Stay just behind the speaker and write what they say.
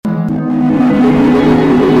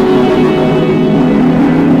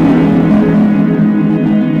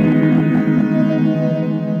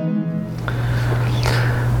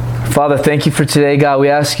Father, thank you for today, God. We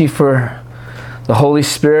ask you for the Holy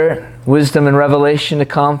Spirit, wisdom and revelation to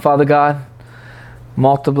come, Father God.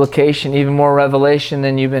 Multiplication, even more revelation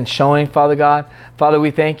than you've been showing, Father God. Father, we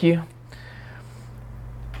thank you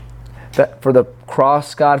that for the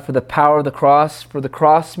cross, God, for the power of the cross. For the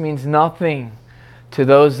cross means nothing to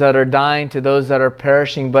those that are dying, to those that are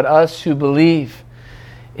perishing, but us who believe.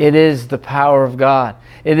 It is the power of God.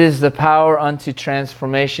 It is the power unto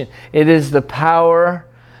transformation. It is the power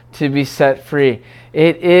to be set free.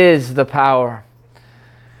 It is the power.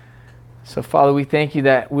 So, Father, we thank you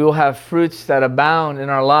that we will have fruits that abound in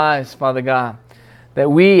our lives, Father God.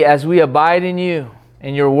 That we, as we abide in you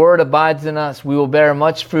and your word abides in us, we will bear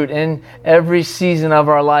much fruit in every season of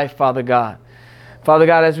our life, Father God. Father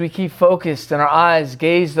God, as we keep focused and our eyes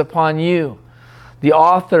gazed upon you, the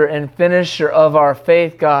author and finisher of our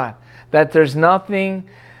faith, God, that there's nothing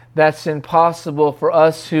that's impossible for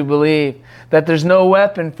us who believe, that there's no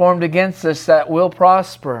weapon formed against us that will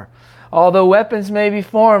prosper. Although weapons may be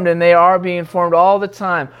formed, and they are being formed all the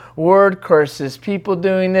time, word curses, people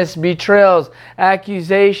doing this, betrayals,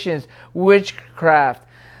 accusations, witchcraft,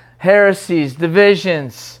 heresies,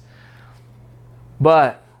 divisions,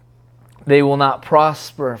 but they will not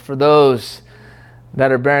prosper for those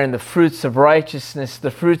that are bearing the fruits of righteousness,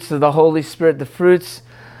 the fruits of the Holy Spirit, the fruits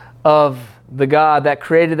of the God that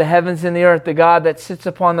created the heavens and the earth, the God that sits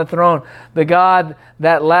upon the throne, the God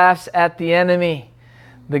that laughs at the enemy,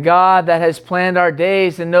 the God that has planned our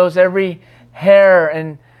days and knows every hair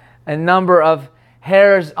and number of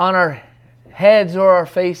hairs on our heads or our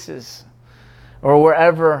faces or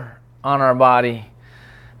wherever on our body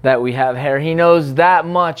that we have hair. He knows that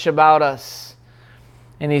much about us.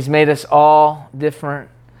 And He's made us all different.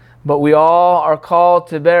 But we all are called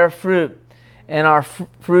to bear fruit, and our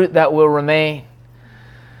fruit that will remain.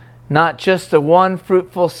 Not just a one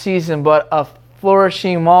fruitful season, but a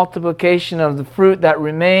flourishing multiplication of the fruit that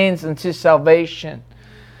remains unto salvation.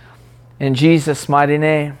 In Jesus' mighty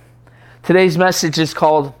name. Today's message is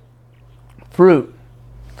called Fruit.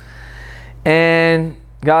 And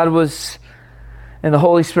God was, and the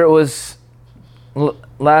Holy Spirit was,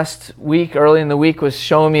 last week, early in the week, was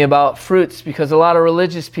showing me about fruits, because a lot of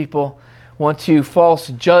religious people want to false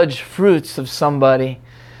judge fruits of somebody.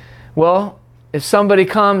 Well, if somebody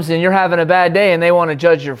comes and you're having a bad day and they want to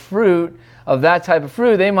judge your fruit, of that type of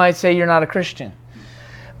fruit, they might say you're not a Christian.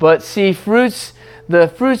 But see,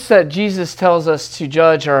 the fruits that Jesus tells us to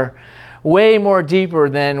judge are way more deeper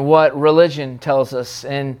than what religion tells us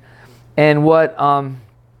and what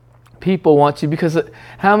people want to. Because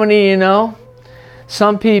how many of you know,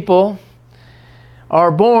 some people are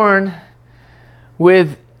born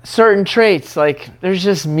with certain traits, like there's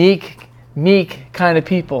just meek kind of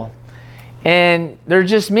people. And they're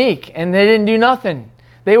just meek and they didn't do nothing.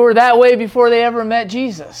 They were that way before they ever met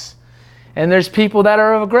Jesus. And there's people that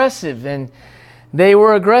are aggressive, and they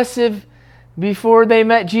were aggressive before they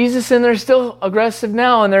met Jesus, and they're still aggressive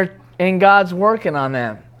now, and God's working on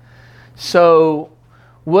them. So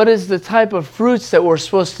what is the type of fruits that we're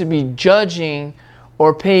supposed to be judging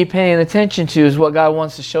or paying attention to is what God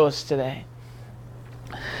wants to show us today.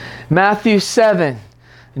 Matthew 7,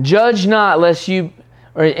 judge not lest you,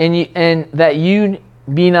 and that you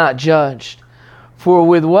be not judged. For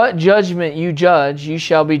with what judgment you judge, you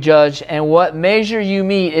shall be judged, and what measure you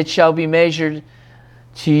mete, it shall be measured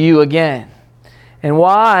to you again. And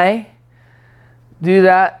why do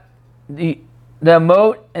that? The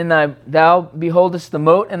mote in thou beholdest the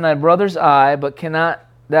mote in thy brother's eye, but cannot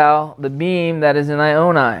thou the beam that is in thy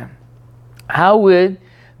own eye? How would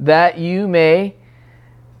that you may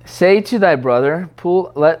say to thy brother,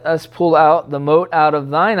 let us pull out the mote out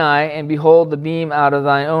of thine eye, and behold the beam out of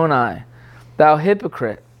thine own eye? Thou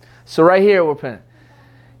hypocrite. So right here we're putting,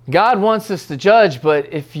 God wants us to judge,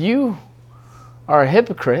 but if you are a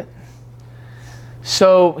hypocrite,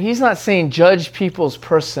 so He's not saying judge people's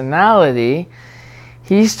personality.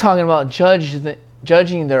 He's talking about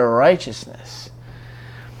judging their righteousness.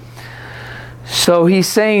 So He's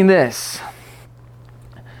saying this: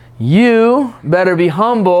 you better be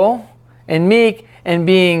humble and meek and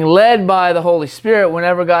being led by the Holy Spirit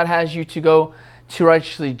whenever God has you to go to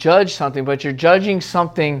righteously judge something, but you're judging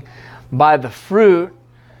something by the fruit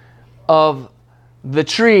of the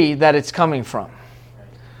tree that it's coming from.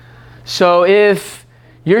 So if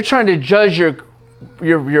you're trying to judge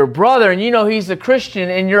your brother, and you know he's a Christian,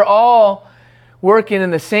 and you're all working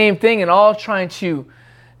in the same thing and all trying to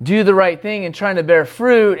do the right thing and trying to bear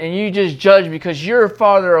fruit, and you just judge because you're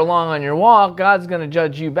farther along on your walk, God's going to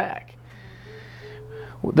judge you back.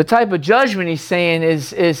 The type of judgment he's saying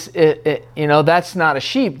is that's not a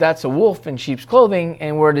sheep, that's a wolf in sheep's clothing,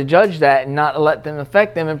 and we're to judge that and not let them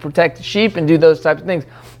affect them and protect the sheep and do those types of things.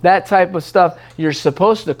 That type of stuff you're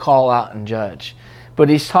supposed to call out and judge. But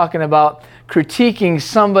he's talking about critiquing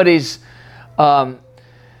somebody's,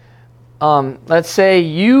 let's say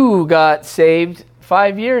you got saved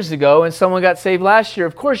 5 years ago and someone got saved last year.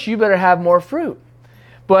 Of course, you better have more fruit.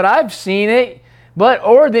 But I've seen it.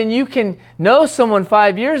 Or then you can know someone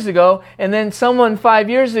 5 years ago, and then someone 5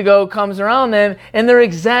 years ago comes around them, and they're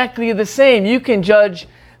exactly the same. You can judge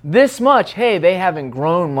this much. Hey, they haven't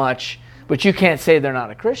grown much, but you can't say they're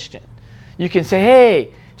not a Christian. You can say,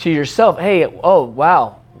 hey, to yourself, hey, oh,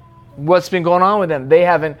 wow, what's been going on with them? They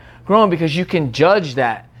haven't grown, because you can judge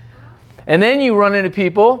that. And then you run into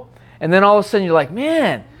people, and then all of a sudden you're like,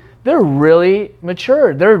 man, they're really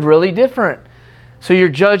mature. They're really different. So you're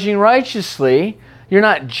judging righteously. You're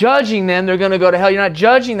not judging them, they're going to go to hell. You're not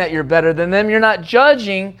judging that you're better than them. You're not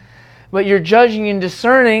judging, but you're judging and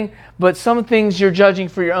discerning. But some things you're judging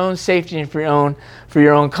for your own safety and for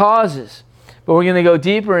your own causes. But we're going to go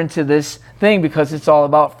deeper into this thing because it's all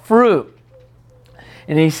about fruit.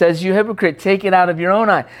 And he says, you hypocrite, take it out of your own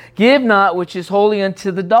eye. Give not which is holy unto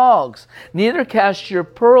the dogs. Neither cast your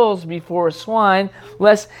pearls before a swine,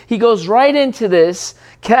 lest he goes right into this,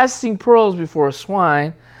 casting pearls before a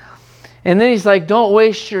swine. And then he's like, don't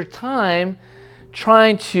waste your time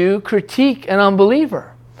trying to critique an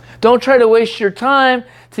unbeliever. Don't try to waste your time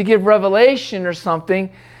to give revelation or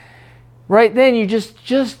something. Right then, you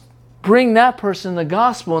just bring that person the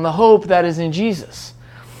gospel and the hope that is in Jesus.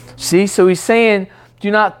 See, so he's saying,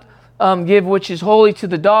 do not give which is holy to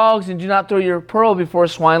the dogs, and do not throw your pearl before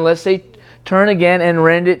swine, lest they turn again and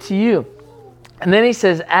rend it to you. And then he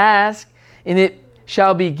says, ask, and it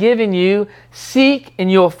shall be given you. Seek,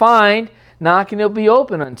 and you'll find. Knock, and it'll be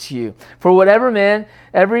open unto you. For whatever man,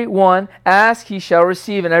 every one asks, he shall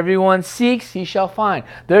receive, and everyone seeks, he shall find.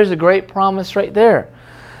 There's a great promise right there.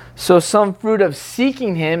 So some fruit of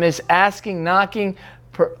seeking him is asking, knocking,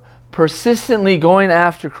 persistently going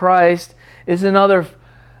after Christ is another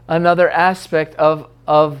aspect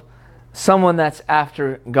of someone that's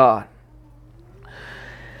after God.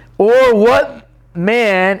 Or what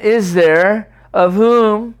man is there of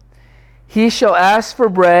whom he shall ask for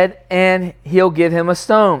bread, and he'll give him a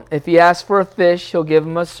stone? If he asks for a fish, he'll give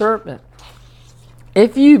him a serpent.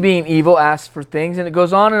 If you, being evil, ask for things, and it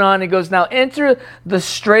goes on and on. It goes, now enter the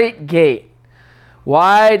straight gate.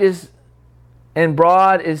 Wide is and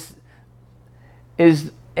broad is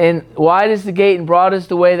and wide is the gate, and broad is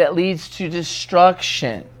the way that leads to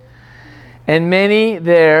destruction. And many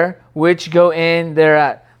there which go in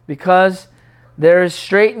thereat, because there is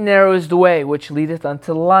straight and narrow is the way which leadeth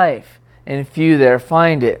unto life, and few there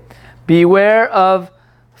find it. Beware of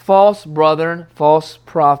false brethren, false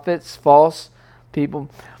prophets, false people.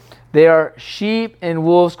 They are sheep in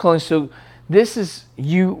wolves' clothing. So this is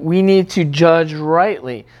we need to judge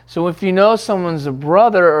rightly. So if you know someone's a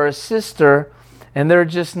brother or a sister, and they're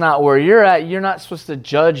just not where you're at, you're not supposed to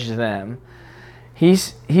judge them.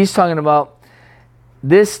 He's talking about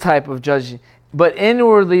this type of judging. But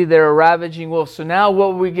inwardly, they're a ravaging wolf. So now what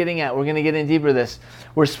are we getting at? We're going to get in deeper this.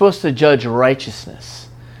 We're supposed to judge righteousness.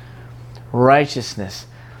 Righteousness.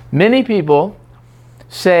 Many people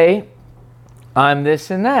say, I'm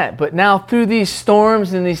this and that. But now through these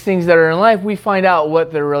storms and these things that are in life, we find out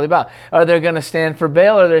what they're really about. Are they going to stand for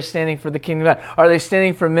Baal, or are they standing for the kingdom of God? Are they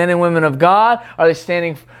standing for men and women of God? Are they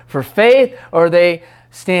standing for faith, or are they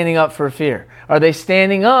standing up for fear? Are they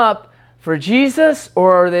standing up for Jesus,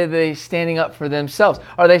 or are they standing up for themselves?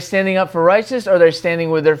 Are they standing up for righteousness, or are they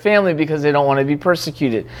standing with their family because they don't want to be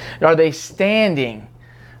persecuted? Are they standing?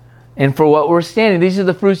 And for what we're standing, these are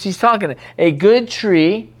the fruits he's talking about. A good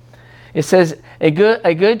tree, it says, a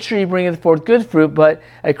good tree bringeth forth good fruit, but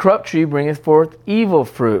a corrupt tree bringeth forth evil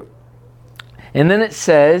fruit. And then it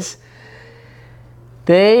says,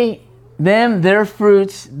 their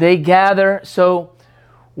fruits, they gather. So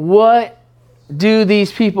what do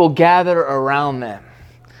these people gather around them?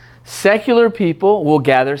 Secular people will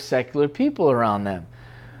gather secular people around them.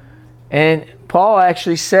 And Paul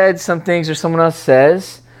actually said some things, or someone else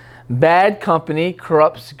says, bad company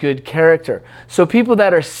corrupts good character. So people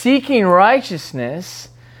that are seeking righteousness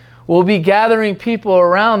will be gathering people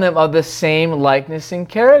around them of the same likeness and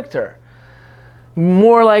character.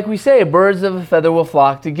 More like we say, birds of a feather will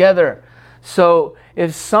flock together. So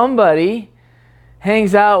if somebody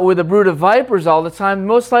hangs out with a brood of vipers all the time,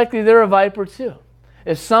 most likely they're a viper too.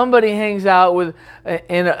 If somebody hangs out with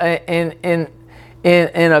in a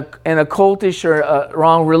cultish or a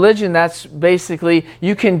wrong religion, that's basically,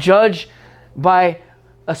 you can judge by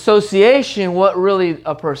association what really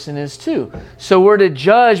a person is too. So we're to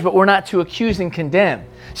judge, but we're not to accuse and condemn.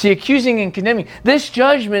 See, accusing and condemning, this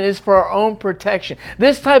judgment is for our own protection.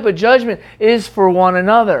 This type of judgment is for one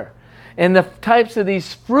another. And the types of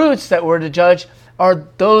these fruits that we're to judge are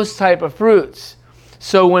those type of fruits.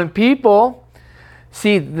 So when people,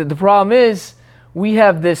 see, the problem is we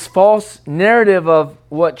have this false narrative of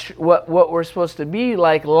what we're supposed to be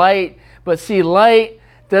like light. But see, light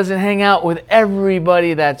doesn't hang out with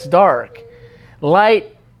everybody that's dark.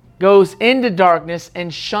 Light goes into darkness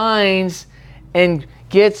and shines and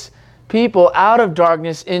gets people out of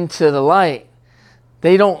darkness into the light.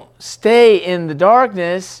 They don't stay in the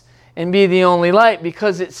darkness and be the only light,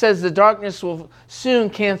 because it says the darkness will soon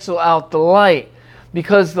cancel out the light,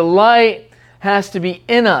 because the light has to be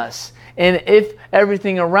in us. And if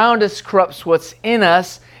everything around us corrupts what's in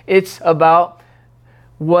us, it's about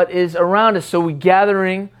what is around us. So we're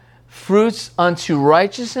gathering fruits unto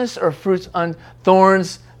righteousness or fruits on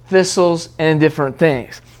thorns, thistles, and different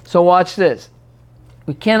things. So watch this.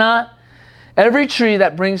 We cannot, every tree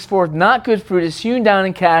that brings forth not good fruit is hewn down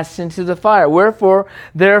and cast into the fire. Wherefore,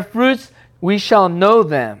 their fruits we shall know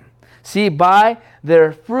them. See, by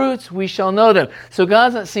their fruits we shall know them. So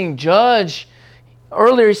God's not saying judge.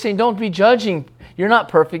 Earlier he's saying don't be judging. You're not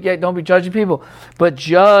perfect yet. Don't be judging people. But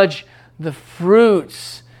judge the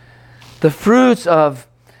fruits. The fruits of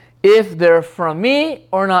if they're from me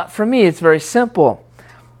or not from me. It's very simple.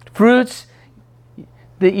 Fruits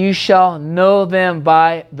that you shall know them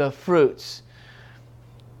by the fruits.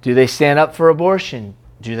 Do they stand up for abortion?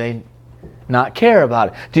 Do they not care about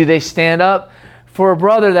it? Do they stand up for a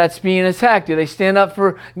brother that's being attacked? Do they stand up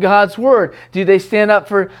for God's word? Do they stand up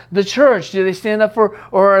for the church? Do they stand up for,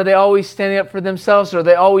 or are they always standing up for themselves? Or are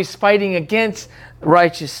they always fighting against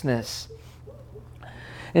righteousness?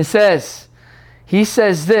 It says, he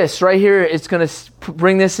says this right here, it's going to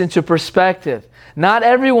bring this into perspective. Not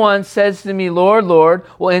everyone says to me, Lord, Lord,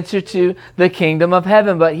 will enter to the kingdom of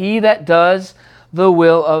heaven, but he that does the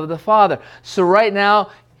will of the Father. So right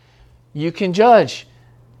now, you can judge.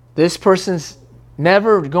 This person's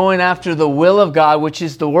never going after the will of God, which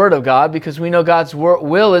is the Word of God, because we know God's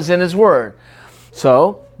will is in His Word.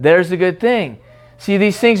 So there's a good thing. See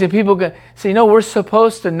these things, and people say, no, we're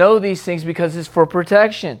supposed to know these things because it's for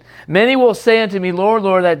protection. Many will say unto me, Lord,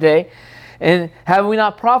 Lord, that day, and have we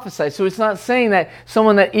not prophesied? So it's not saying that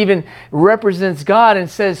someone that even represents God and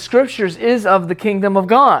says Scriptures is of the kingdom of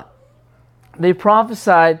God. They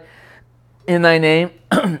prophesied in thy name,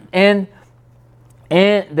 and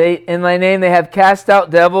they in thy name they have cast out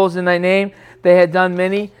devils. In thy name they had done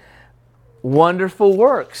many wonderful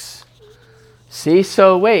works. See,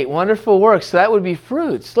 so wait, wonderful works. So that would be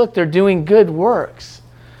fruits. Look, they're doing good works.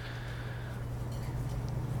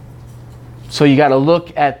 So you got to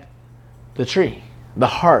look at the tree, the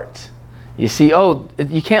heart. You see,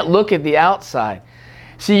 you can't look at the outside.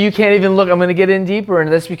 See, you can't even look. I'm going to get in deeper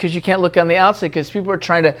into this because you can't look on the outside, because people are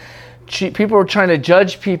trying to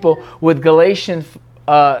judge people with Galatians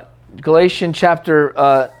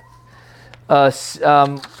chapter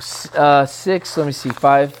 6. Let me see,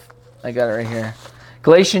 5. I got it right here.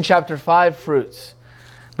 Galatians chapter 5 fruits.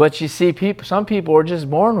 But you see, some people are just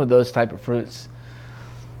born with those type of fruits.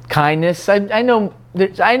 Kindness. I know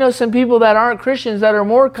some people that aren't Christians that are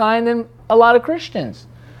more kind than a lot of Christians.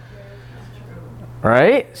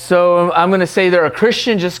 Right? So I'm going to say they're a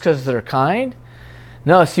Christian just because they're kind?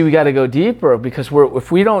 No, see, we got to go deeper, because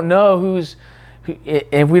if we don't know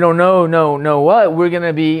if we don't know what, we're going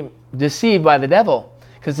to be deceived by the devil,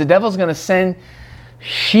 because the devil's going to send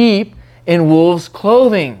sheep in wolves'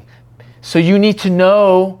 clothing. So you need to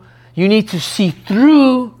know, you need to see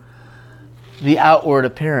through the outward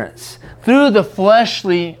appearance, through the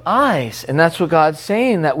fleshly eyes. And that's what God's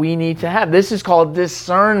saying that we need to have. This is called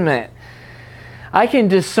discernment. I can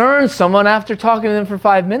discern someone after talking to them for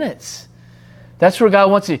 5 minutes. That's where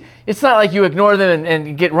God wants you. It's not like you ignore them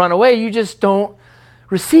and get run away. You just don't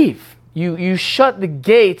receive. You shut the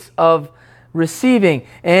gates of receiving,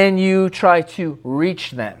 and you try to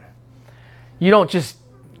reach them. You don't just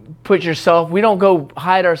we don't go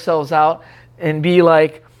hide ourselves out and be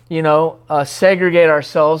like, segregate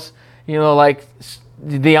ourselves, like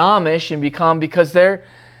the Amish, and become, because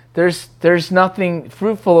there's nothing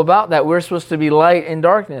fruitful about that. We're supposed to be light in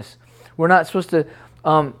darkness. We're not supposed to,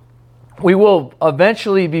 we will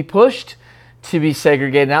eventually be pushed to be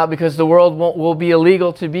segregated out, because the world will be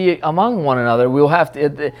illegal to be among one another. We'll have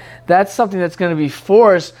to. That's something that's going to be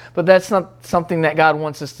forced, but that's not something that God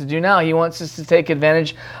wants us to do now. He wants us to take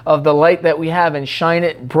advantage of the light that we have and shine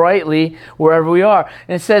it brightly wherever we are.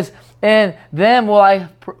 And it says, "And them will I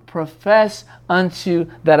profess unto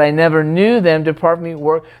that I never knew them. Depart from me,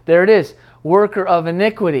 work." There it is, worker of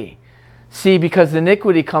iniquity. See, because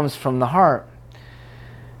iniquity comes from the heart.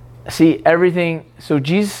 See, everything, so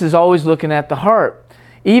Jesus is always looking at the heart.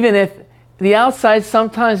 Even if the outside's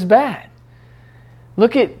sometimes bad.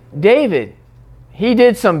 Look at David. He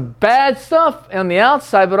did some bad stuff on the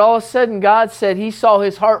outside, but all of a sudden God said he saw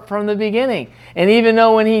his heart from the beginning. And even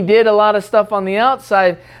though when he did a lot of stuff on the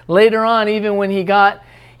outside, later on, even when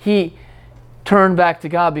he turned back to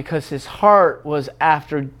God because his heart was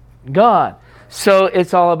after God. So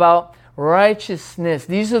it's all about righteousness.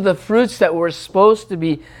 These are the fruits that we're supposed to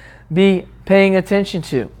be paying attention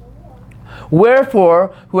to.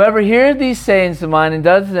 Wherefore, whoever hears these sayings of mine and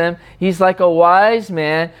does them, he's like a wise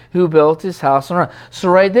man who built his house on a rock. So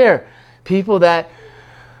right there, people that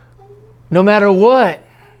no matter what,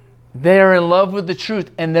 they are in love with the truth,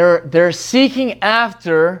 and they're seeking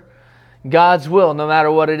after God's will, no matter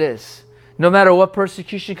what it is. No matter what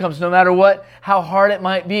persecution comes, no matter how hard it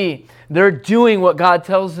might be, they're doing what God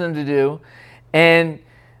tells them to do. And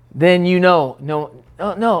then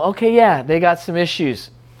okay, yeah, they got some issues,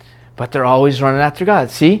 but they're always running after God.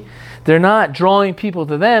 See, they're not drawing people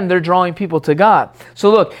to them, they're drawing people to God. So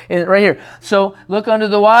look, right here. So look unto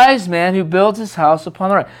the wise man who builds his house upon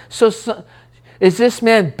the rock. So is this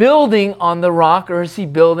man building on the rock, or is he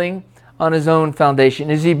building on his own foundation?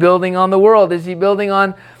 Is he building on the world? Is he building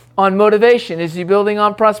on motivation? Is he building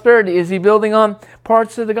on prosperity? Is he building on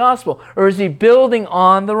parts of the gospel? Or is he building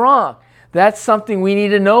on the rock? That's something we need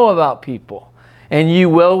to know about people. And you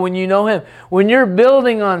will when you know him. When you're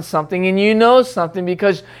building on something and you know something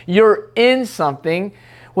because you're in something,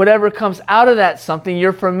 whatever comes out of that something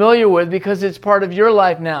you're familiar with because it's part of your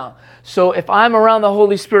life now. So if I'm around the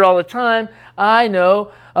Holy Spirit all the time, I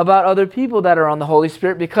know about other people that are on the Holy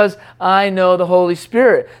Spirit because I know the Holy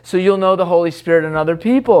Spirit. So you'll know the Holy Spirit in other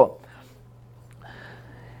people.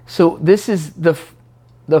 So this is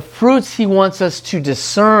the fruits he wants us to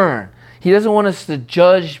discern. He doesn't want us to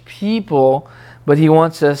judge people, but he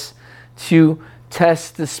wants us to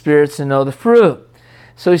test the spirits and know the fruit.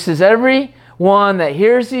 So he says, every one that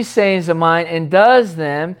hears these sayings of mine and does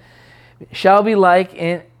them shall be like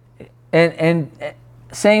and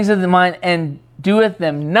sayings of mine and doeth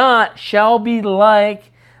them not shall be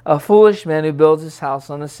like a foolish man who builds his house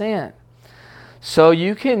on the sand. So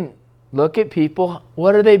you can look at people,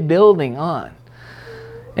 what are they building on?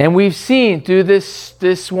 And we've seen through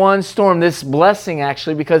this one storm, this blessing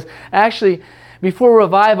actually, because actually before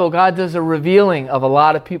revival, God does a revealing of a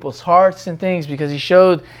lot of people's hearts and things because He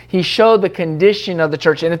showed the condition of the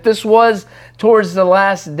church. And if this was towards the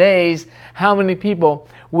last days, how many people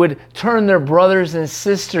would turn their brothers and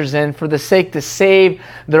sisters in for the sake to save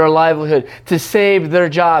their livelihood, to save their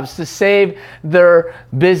jobs, to save their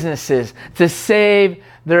businesses, to save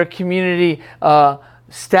their community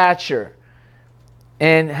stature?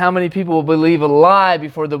 And how many people will believe a lie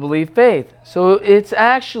before they believe faith? So it's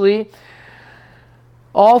actually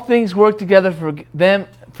all things work together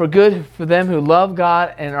for good for them who love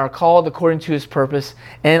God and are called according to His purpose.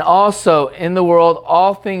 And also in the world,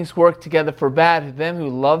 all things work together for bad for them who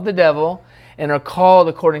love the devil and are called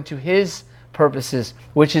according to his purposes,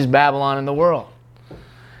 which is Babylon in the world.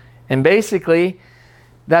 And basically,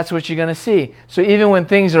 that's what you're going to see. So even when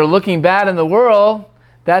things are looking bad in the world,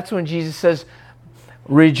 that's when Jesus says,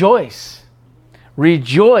 rejoice.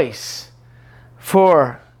 Rejoice,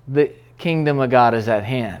 for the kingdom of God is at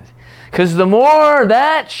hand. Because the more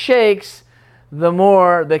that shakes, the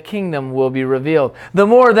more the kingdom will be revealed. The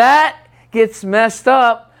more that gets messed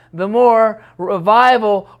up, the more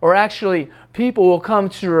revival, or actually people will come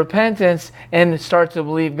to repentance and start to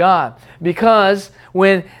believe God. Because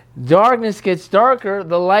when darkness gets darker,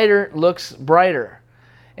 the lighter looks brighter.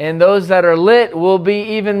 And those that are lit will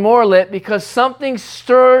be even more lit because something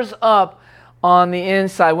stirs up on the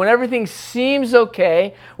inside. When everything seems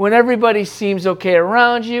okay, when everybody seems okay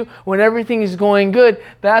around you, when everything is going good,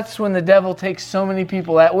 that's when the devil takes so many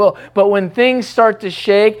people at will. But when things start to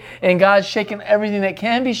shake and God's shaking everything that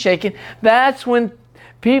can be shaken, that's when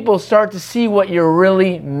people start to see what you're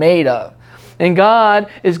really made of. And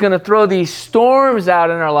God is going to throw these storms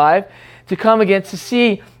out in our life to come against,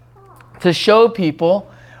 to show people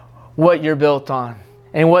what you're built on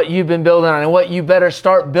and what you've been building on and what you better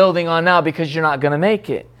start building on now because you're not going to make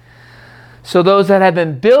it. So those that have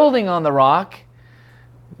been building on the rock,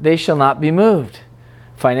 they shall not be moved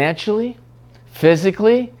financially,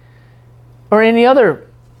 physically or any other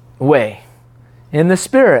way, in the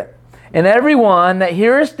Spirit. And everyone that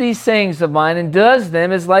heareth these sayings of mine and does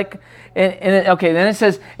them is like, then it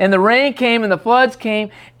says, and the rain came and the floods came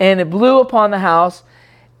and it blew upon the house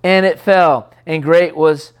and it fell, and great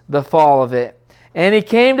was the fall of it. And it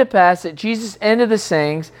came to pass that Jesus ended the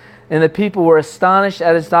sayings, and the people were astonished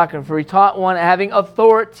at his doctrine, for he taught one having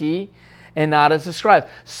authority and not as a scribe.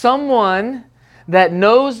 Someone that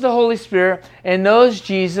knows the Holy Spirit and knows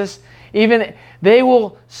Jesus, even they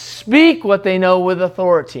will speak what they know with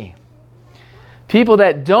authority. People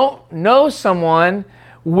that don't know someone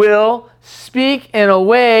will speak in a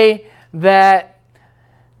way that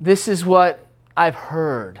this is what I've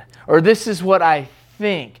heard, or this is what I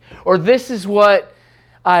think, or this is what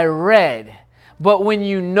I read. But when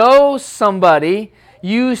you know somebody,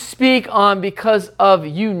 you speak on because of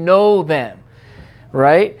you know them,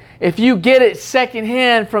 right? If you get it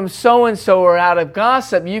secondhand from so-and-so or out of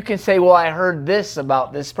gossip, you can say, well, I heard this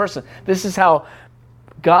about this person. This is how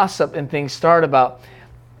gossip and things start about.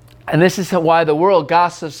 And this is why the world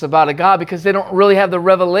gossips about a God, because they don't really have the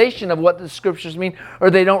revelation of what the Scriptures mean, or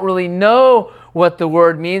they don't really know what the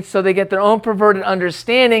Word means, so they get their own perverted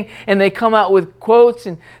understanding, and they come out with quotes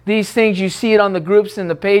and these things. You see it on the groups and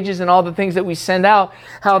the pages and all the things that we send out,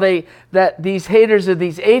 how that these haters of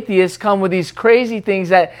these atheists come with these crazy things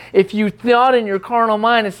that if you thought in your carnal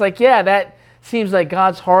mind, it's like, yeah, that seems like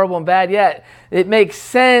God's horrible and bad, yet it makes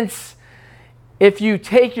sense if you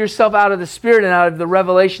take yourself out of the Spirit and out of the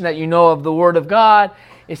revelation that you know of the Word of God.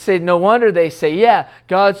 It said, no wonder they say, yeah,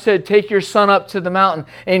 God said, take your son up to the mountain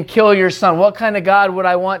and kill your son. What kind of God would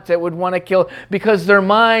I want that would want to kill? Because their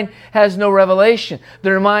mind has no revelation.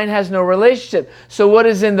 Their mind has no relationship. So what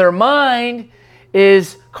is in their mind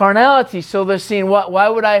is carnality. So they're seeing, why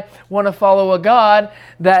would I want to follow a God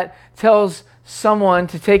that tells someone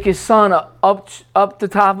to take his son up the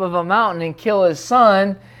top of a mountain and kill his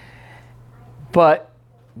son? But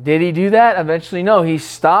did he do that? Eventually, no. He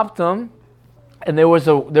stopped them, and there was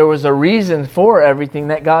a reason for everything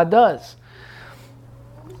that God does.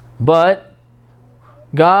 But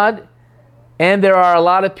God, and there are a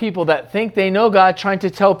lot of people that think they know God trying to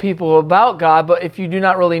tell people about God, but if you do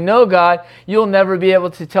not really know God, you'll never be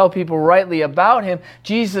able to tell people rightly about Him.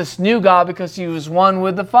 Jesus knew God because He was one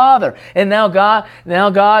with the Father. And now God,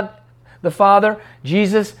 the Father,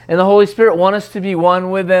 Jesus, and the Holy Spirit want us to be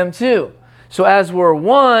one with them too. So as we're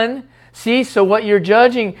one, so what you're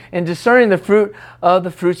judging and discerning the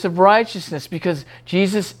fruits of righteousness, because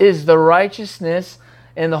Jesus is the righteousness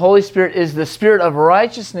and the Holy Spirit is the Spirit of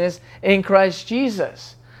righteousness in Christ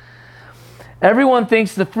Jesus. Everyone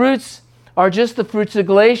thinks the fruits are just the fruits of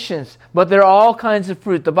Galatians, but there are all kinds of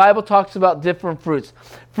fruit. The Bible talks about different fruits.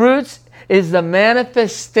 Fruits is the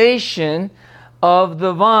manifestation of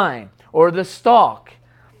the vine or the stalk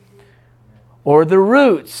or the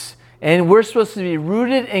roots. And we're supposed to be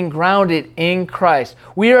rooted and grounded in Christ.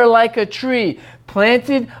 We are like a tree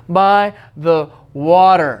planted by the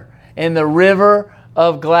water and the river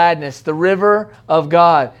of gladness, the river of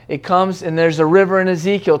God. It comes, and there's a river in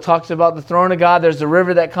Ezekiel. It talks about the throne of God. There's a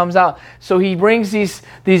river that comes out. So he brings these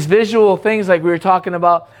visual things like we were talking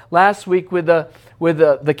about last week with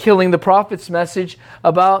the killing the prophets message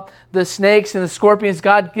about the snakes and the scorpions.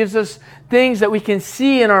 God gives us things that we can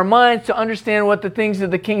see in our minds to understand what the things of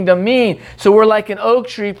the kingdom mean. So we're like an oak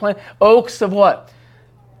tree plant. Oaks of what?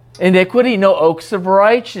 Iniquity? No, oaks of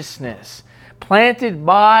righteousness. Planted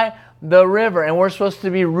by the river, and we're supposed to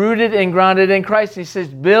be rooted and grounded in Christ. He says,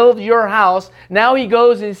 build your house. Now he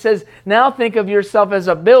goes and he says, now think of yourself as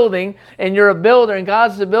a building, and you're a builder, and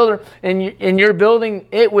God's the builder, and you're building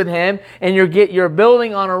it with Him, and you're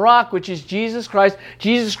building on a rock, which is Jesus Christ.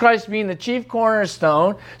 Jesus Christ being the chief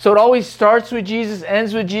cornerstone. So it always starts with Jesus,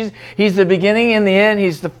 ends with Jesus. He's the beginning and the end.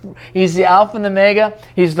 He's the Alpha and the Omega.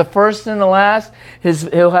 He's the first and the last.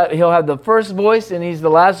 He'll have the first voice, and He's the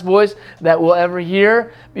last voice that we'll ever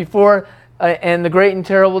hear before and the great and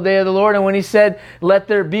terrible day of the Lord. And when He said, let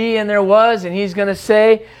there be, and there was, and He's going to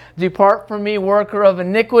say, depart from me, worker of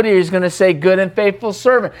iniquity. He's going to say, good and faithful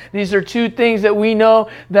servant. These are two things that we know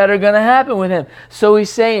that are going to happen with Him. So He's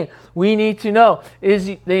saying, we need to know, is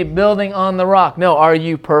they building on the rock? No. Are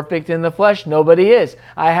you perfect in the flesh? Nobody is.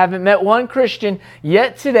 I haven't met one Christian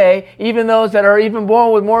yet today, even those that are even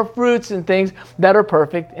born with more fruits and things, that are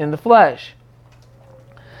perfect in the flesh.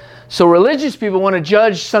 So religious people want to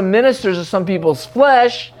judge some ministers of some people's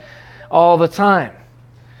flesh all the time.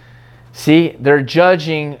 See, they're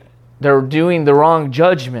doing the wrong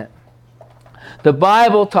judgment. The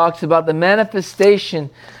Bible talks about the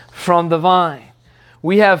manifestation from the vine.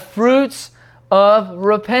 We have fruits of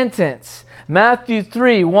repentance. Matthew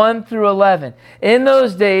 3, 1 through 11. In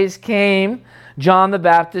those days came John the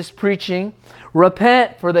Baptist preaching,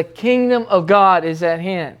 repent, for the kingdom of God is at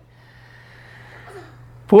hand.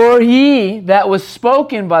 For he that was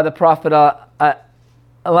spoken by the prophet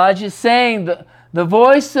Elijah, saying, the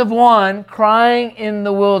voice of one crying in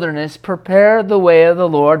the wilderness, prepare the way of the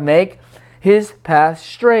Lord, make his path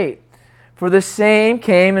straight. For the same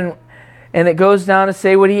came, and it goes down to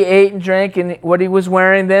say what he ate and drank and what he was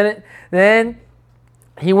wearing. Then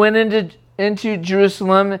he went into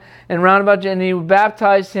Jerusalem and round about, and he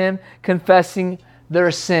baptized him, confessing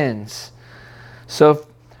their sins. So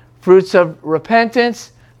fruits of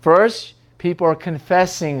repentance. First, people are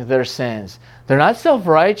confessing their sins. They're not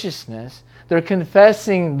self-righteousness. They're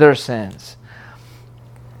confessing their sins.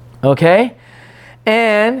 Okay?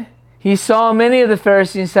 And he saw many of the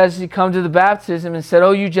Pharisees and Sadducees come to the baptism and said,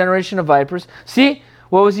 "Oh, you generation of vipers." See,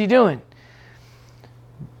 what was he doing?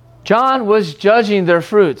 John was judging their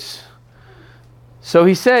fruits. So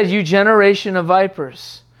he said, "You generation of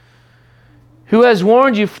vipers, who has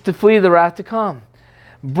warned you to flee the wrath to come?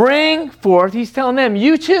 Bring forth," he's telling them,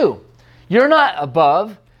 you too. You're not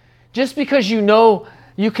above. Just because you know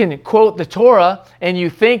you can quote the Torah and you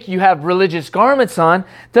think you have religious garments on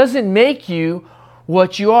doesn't make you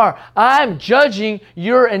what you are. I'm judging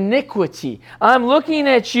your iniquity. I'm looking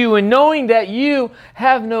at you and knowing that you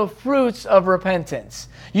have no fruits of repentance.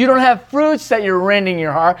 You don't have fruits that you're rending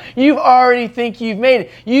your heart. You already think you've made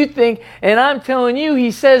it. You think, and I'm telling you,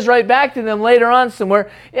 he says right back to them later on somewhere,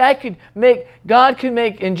 God could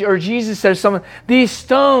make, or Jesus says something, these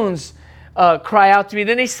stones cry out to me.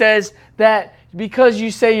 Then he says that because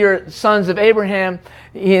you say you're sons of Abraham,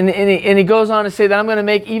 and he goes on to say that I'm going to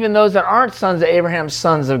make even those that aren't sons of Abraham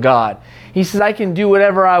sons of God. He says, I can do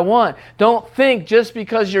whatever I want. Don't think just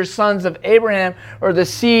because you're sons of Abraham or the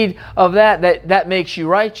seed of that makes you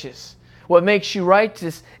righteous. What makes you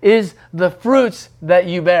righteous is the fruits that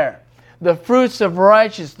you bear. The fruits of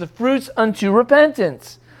righteousness, the fruits unto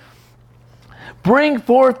repentance. Bring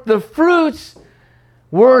forth the fruits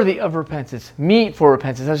worthy of repentance. Meet for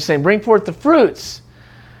repentance. I was just saying, bring forth the fruits.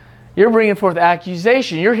 You're bringing forth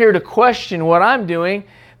accusation. You're here to question what I'm doing.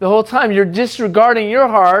 The whole time you're disregarding your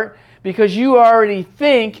heart because you already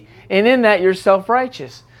think, and in that you're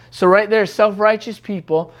self-righteous. So right there, self-righteous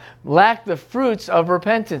people lack the fruits of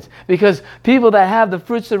repentance, because people that have the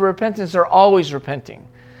fruits of repentance are always repenting.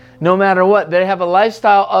 No matter what, they have a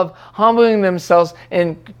lifestyle of humbling themselves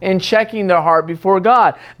and checking their heart before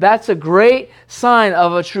God. That's a great sign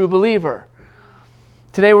of a true believer.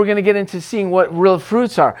 Today we're going to get into seeing what real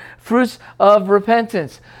fruits are. Fruits of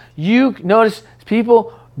repentance. You notice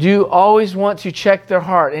people do always want to check their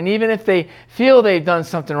heart. And even if they feel they've done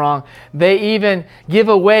something wrong, they even give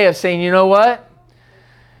a way of saying, you know what?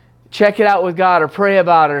 Check it out with God or pray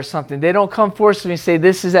about it or something. They don't come forcefully and say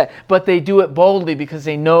this is that, but they do it boldly because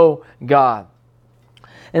they know God.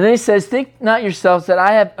 And then he says, think not yourselves that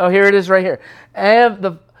I have, here it is right here. I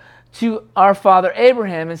have to our father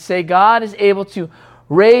Abraham, and say God is able to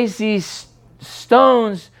raise these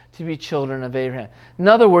stones to be children of Abraham. In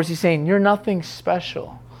other words, he's saying you're nothing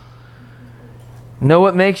special. Know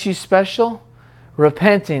what makes you special?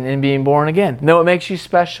 Repenting and being born again. Know what makes you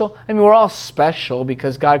special? I mean, we're all special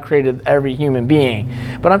because God created every human being.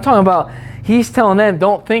 But I'm talking about, he's telling them,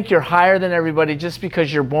 don't think you're higher than everybody just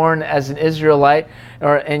because you're born as an Israelite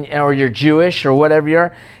or you're Jewish or whatever you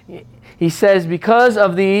are. He says, because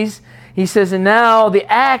of these, he says, and now the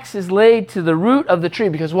axe is laid to the root of the tree.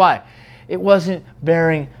 Because why? It wasn't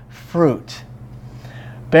bearing fruit.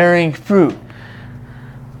 Bearing fruit.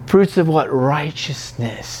 Fruits of what?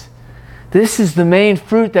 Righteousness. This is the main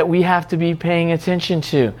fruit that we have to be paying attention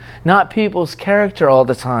to, not people's character all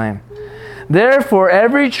the time. Therefore,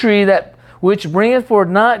 every tree that which bringeth forth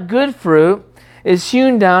not good fruit is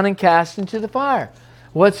hewn down and cast into the fire.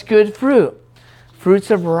 What's good fruit?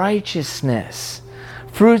 Fruits of righteousness,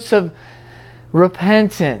 fruits of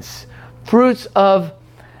repentance, fruits of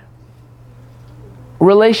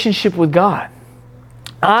relationship with God.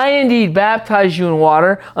 I indeed baptize you in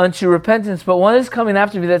water unto repentance, but one is coming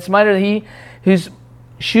after me that's mightier than he whose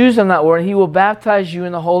shoes I'm not wearing. He will baptize you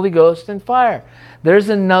in the Holy Ghost and fire. There's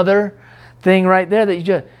another thing right there that you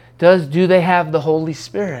just, do they have the Holy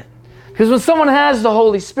Spirit? Because when someone has the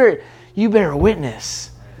Holy Spirit, you bear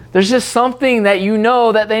witness. There's just something that you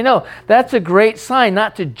know that they know. That's a great sign,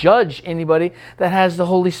 not to judge anybody that has the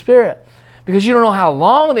Holy Spirit. Because you don't know how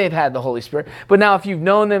long they've had the Holy Spirit. But now if you've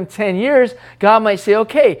known them 10 years, God might say,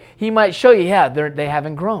 okay, He might show you, they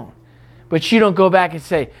haven't grown. But you don't go back and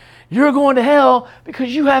say, you're going to hell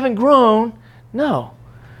because you haven't grown. No.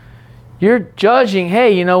 You're judging,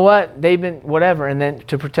 hey, you know what? They've been whatever, and then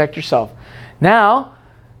to protect yourself. Now,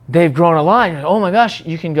 they've grown a lot. Oh my gosh,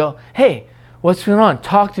 you can go, hey, what's going on?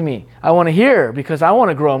 Talk to me. I want to hear because I want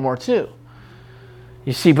to grow more too.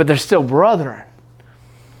 You see, but they're still brethren.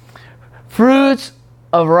 Fruits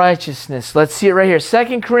of righteousness. Let's see it right here.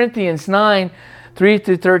 2 Corinthians 9,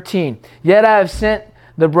 3-13. Yet I have sent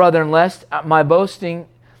the brethren, lest my boasting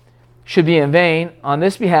should be in vain on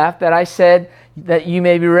this behalf, that I said that you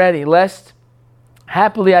may be ready, lest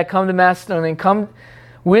happily I come to Macedonia and come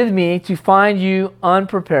with me to find you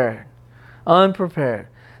unprepared.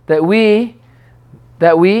 That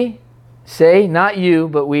we say, not you,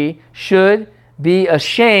 but we should be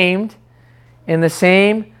ashamed in the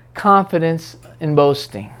same confidence in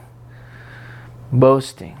boasting.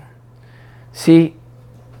 Boasting. See,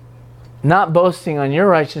 not boasting on your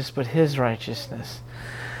righteousness, but His righteousness.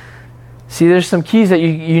 See, there's some keys that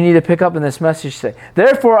you need to pick up in this message today.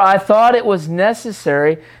 Therefore, I thought it was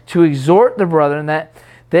necessary to exhort the brethren that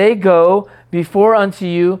they go before unto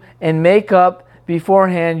you and make up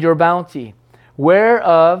beforehand your bounty,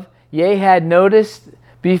 whereof ye had noticed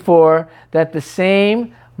before, that the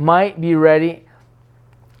same might be ready,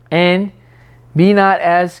 and be not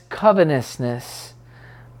as covetousness.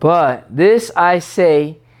 But this I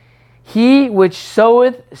say, he which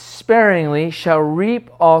soweth sparingly shall reap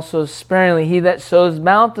also sparingly. He that sows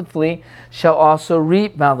bountifully shall also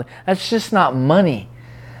reap bountifully. That's just not money.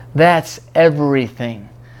 That's everything.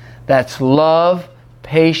 That's love,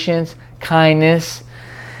 patience, kindness,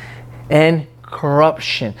 and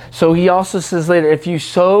corruption. So he also says later, if you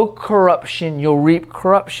sow corruption, you'll reap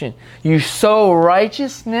corruption. You sow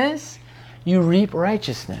righteousness, you reap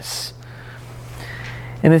righteousness.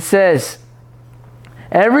 And it says,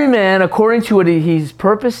 every man according to what he's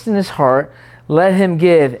purposed in his heart, let him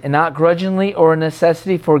give, and not grudgingly or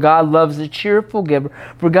necessity, for God loves a cheerful giver.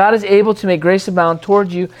 For God is able to make grace abound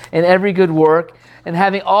toward you in every good work, and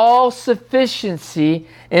having all sufficiency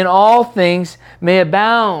in all things may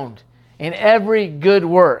abound in every good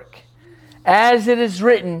work. As it is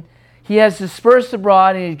written, He has dispersed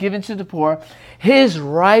abroad and He has given to the poor. His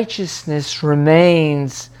righteousness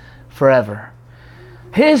remains forever.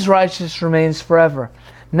 His righteousness remains forever.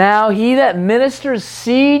 Now he that ministers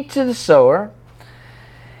seed to the sower,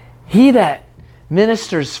 he that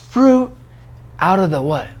ministers fruit out of the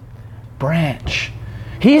what? Branch.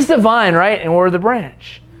 He's the vine, right? And we're the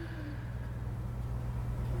branch.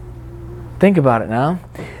 Think about it now.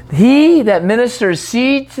 He that ministers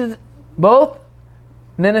seed to both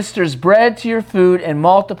ministers bread to your food and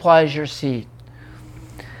multiplies your seed.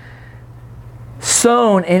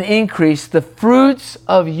 Sown and increase the fruits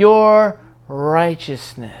of your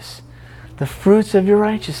righteousness. The fruits of your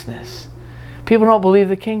righteousness. People don't believe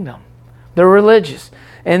the kingdom. They're religious.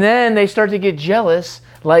 And then they start to get jealous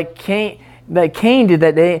like Cain did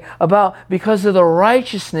that day because of the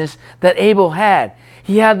righteousness that Abel had.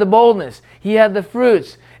 He had the boldness. He had the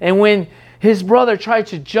fruits. And when his brother tried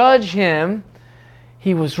to judge him,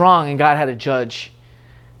 he was wrong and God had to judge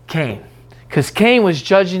Cain. Because Cain was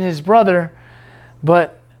judging his brother,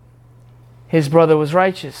 but his brother was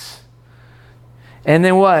righteous. And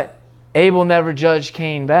then what? Abel never judged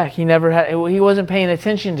Cain back. He wasn't paying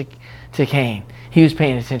attention to Cain. He was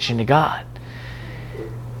paying attention to God.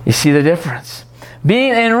 You see the difference?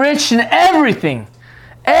 Being enriched in everything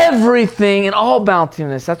in all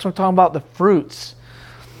bountifulness. That's what I'm talking about, the fruits,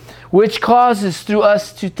 which causes through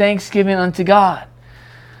us to thanksgiving unto God.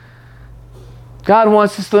 God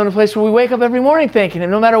wants us to live in a place where we wake up every morning thanking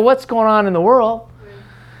Him, no matter what's going on in the world.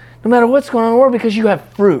 No matter what's going on in the world, because you have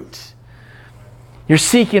fruit. You're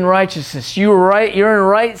seeking righteousness. You're in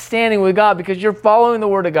right standing with God because you're following the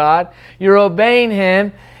Word of God. You're obeying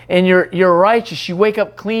Him, and you're righteous. You wake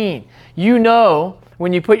up clean. You know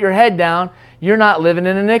when you put your head down, you're not living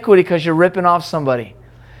in iniquity because you're ripping off somebody.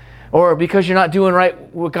 Or because you're not doing right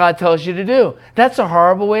what God tells you to do. That's a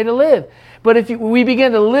horrible way to live. But if we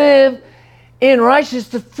begin to live in righteousness,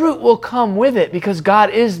 the fruit will come with it because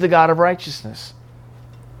God is the God of righteousness.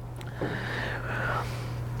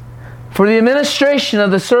 For the administration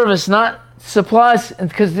of the service not supplies,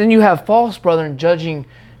 because then you have false brethren judging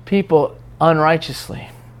people unrighteously.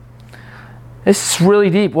 This is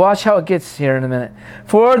really deep. Watch how it gets here in a minute.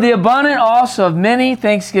 For the abundance also of many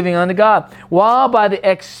thanksgiving unto God, while by the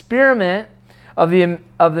experiment of the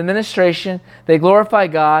administration they glorify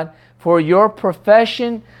God for your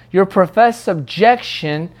profession, your professed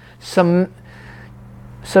subjection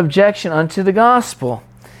unto the gospel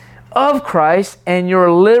of Christ, and your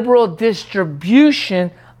liberal distribution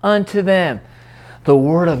unto them. The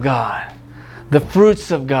Word of God, the fruits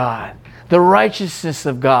of God, the righteousness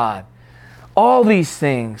of God, all these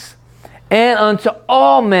things, and unto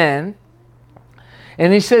all men.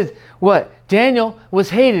 And he says, what? Daniel was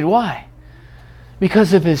hated. Why?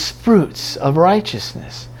 Because of his fruits of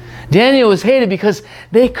righteousness. Daniel was hated because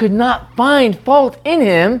they could not find fault in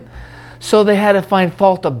him, so they had to find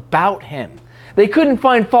fault about him. They couldn't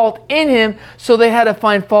find fault in him, so they had to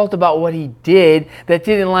find fault about what he did that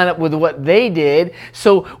didn't line up with what they did.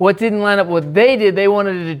 So what didn't line up with what they did, they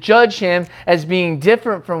wanted to judge him as being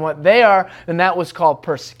different from what they are, and that was called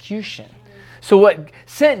persecution. So what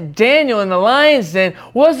sent Daniel in the lion's den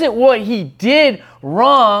wasn't what he did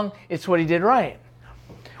wrong, it's what he did right.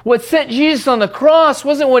 What sent Jesus on the cross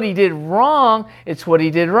wasn't what he did wrong, it's what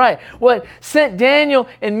he did right. What sent Daniel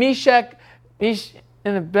and Meshach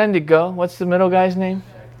and Abednego, what's the middle guy's name?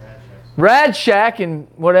 Radshak and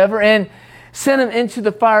whatever, and sent him into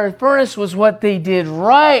the fiery furnace was what they did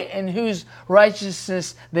right and whose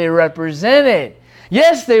righteousness they represented.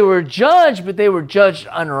 Yes, they were judged, but they were judged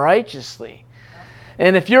unrighteously.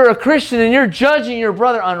 And if you're a Christian and you're judging your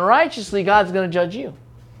brother unrighteously, God's going to judge you.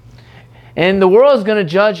 And the world is going to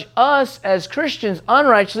judge us as Christians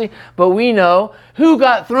unrighteously, but we know who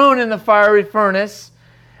got thrown in the fiery furnace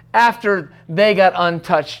after they got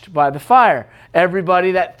untouched by the fire.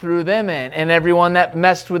 Everybody that threw them in, and everyone that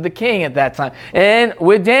messed with the king at that time. And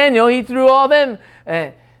with Daniel, he threw all them,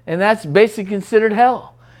 and that's basically considered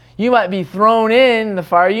hell. You might be thrown in the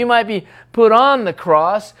fire. You might be put on the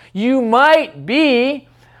cross. You might be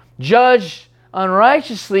judged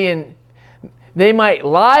unrighteously, and they might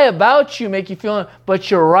lie about you, make you feel,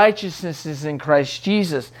 but your righteousness is in Christ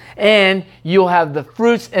Jesus. And you'll have the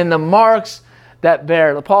fruits and the marks that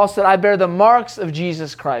bear. Paul said, I bear the marks of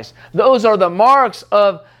Jesus Christ. Those are the marks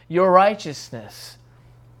of your righteousness.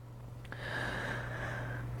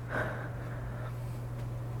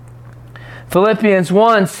 Philippians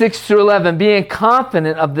 1, 6 through 11, being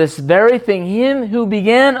confident of this very thing, him who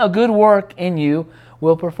began a good work in you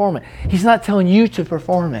will perform it. He's not telling you to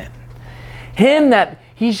perform it.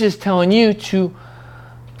 He's just telling you to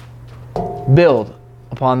build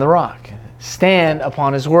upon the rock. Stand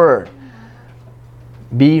upon His word.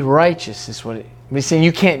 Be righteous is what he's saying.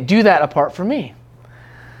 You can't do that apart from me.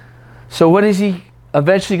 So what is he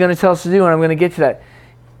eventually going to tell us to do? And I'm going to get to that.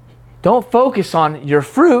 Don't focus on your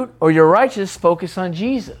fruit or your righteousness. Focus on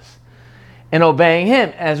Jesus and obeying Him.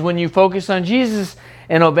 As when you focus on Jesus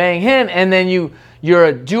and obeying Him, and then you're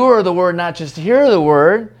a doer of the word, not just a hearer of the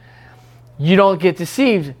word, you don't get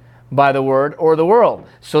deceived by the word or the world.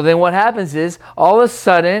 So then what happens is, all of a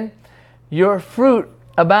sudden, your fruit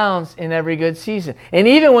abounds in every good season. And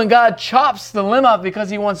even when God chops the limb up because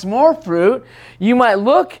He wants more fruit, you might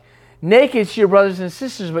look naked to your brothers and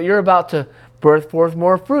sisters, but you're about to birth forth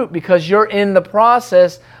more fruit because you're in the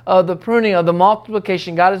process of the pruning, of the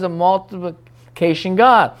multiplication. God is a multiplication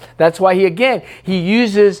God. That's why He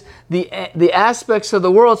uses the aspects of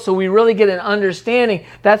the world so we really get an understanding.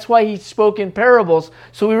 That's why He spoke in parables,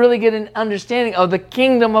 so we really get an understanding of the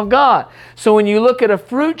kingdom of God. So when you look at a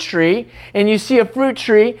fruit tree, and you see a fruit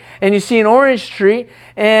tree, and you see an orange tree,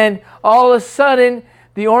 and all of a sudden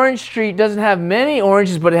the orange tree doesn't have many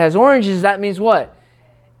oranges, but it has oranges, that means what?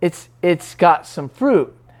 It's got some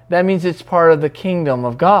fruit. That means it's part of the kingdom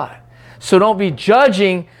of God. So don't be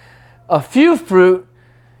judging a few fruit.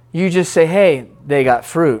 You just say, hey, they got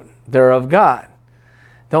fruit. They're of God.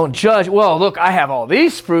 Don't judge, well, look, I have all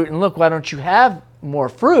these fruit, and look, why don't you have more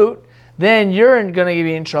fruit? Then you're going to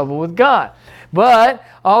be in trouble with God. But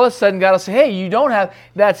all of a sudden, God will say, hey, you don't have,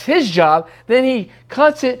 that's His job. Then He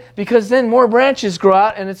cuts it, because then more branches grow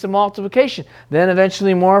out and it's a multiplication. Then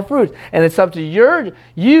eventually more fruit. And it's up to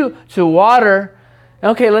you to water.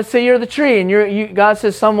 Okay, let's say you're the tree, and God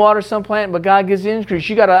says some water, some plant, but God gives the increase.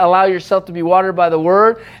 You got to allow yourself to be watered by the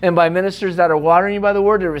Word, and by ministers that are watering you by the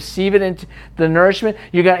Word to receive it into the nourishment.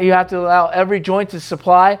 You have to allow every joint to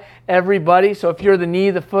supply everybody. So if you're the knee,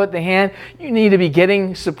 the foot, the hand, you need to be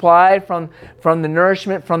getting supplied from the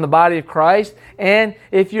nourishment from the body of Christ. And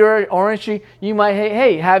if you're an orange tree, you might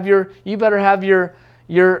you better have your.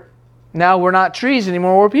 Now we're not trees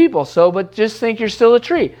anymore, we're people. But just think you're still a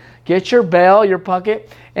tree. Get your bale, your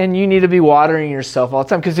bucket, and you need to be watering yourself all the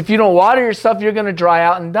time. Because if you don't water yourself, you're going to dry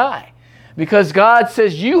out and die. Because God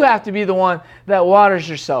says you have to be the one that waters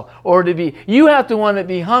yourself. Or you have to one that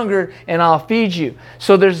be hungered, and I'll feed you.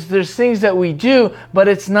 So there's things that we do, but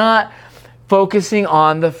it's not focusing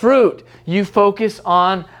on the fruit. You focus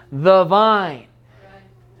on the vine.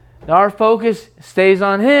 Our focus stays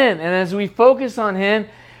on Him. And as we focus on Him,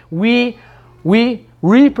 we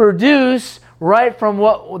reproduce right from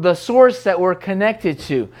what the source that we're connected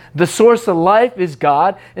to. The source of life is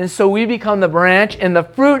God, and so we become the branch, and the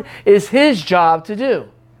fruit is His job to do.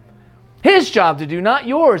 His job to do, not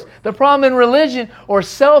yours. The problem in religion or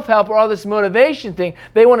self-help or all this motivation thing,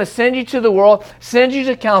 they want to send you to the world, send you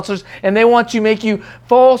to counselors, and they want to make you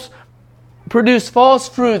produce false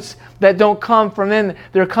fruits that don't come from them.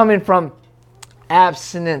 They're coming from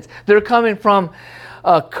abstinence. They're coming from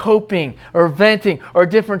coping or venting or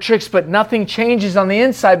different tricks, but nothing changes on the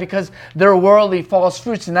inside because they're worldly false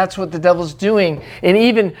fruits, and that's what the devil's doing. And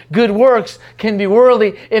even good works can be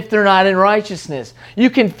worldly if they're not in righteousness. You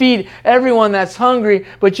can feed everyone that's hungry,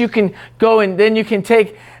 but you can go and then you can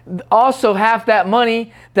take also half that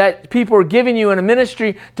money that people are giving you in a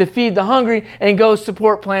ministry to feed the hungry and go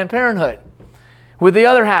support Planned Parenthood with the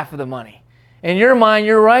other half of the money. In your mind,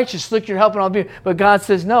 you're righteous. Look, you're helping all people. But God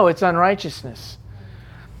says, no, it's unrighteousness.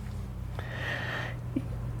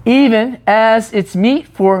 Even as it's meet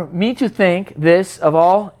for me to think this of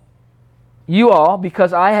all you all,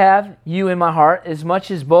 because I have you in my heart, as much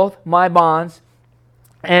as both my bonds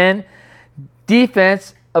and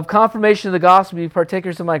defense of confirmation of the gospel be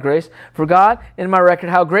partakers of my grace. For God, in my record,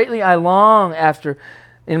 how greatly I long after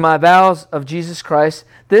in my vows of Jesus Christ.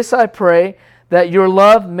 This I pray, that your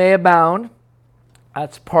love may abound.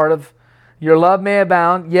 That's part of your love may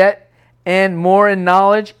abound, yet and more in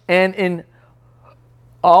knowledge and in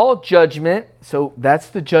all judgment. So that's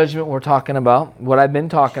the judgment we're talking about, what I've been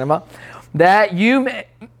talking about. That you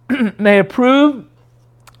may approve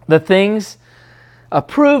the things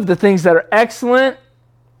that are excellent,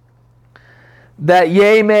 that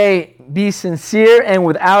ye may be sincere and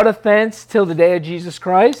without offense till the day of Jesus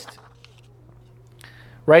Christ.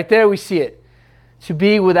 Right there we see it. To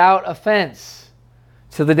be without offense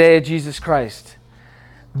till the day of Jesus Christ.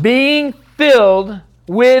 Being filled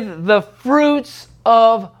with the fruits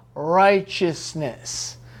of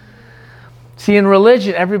righteousness. See, in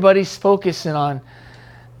religion, everybody's focusing on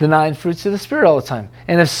the 9 fruits of the Spirit all the time.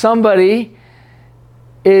 And if somebody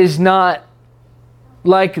is not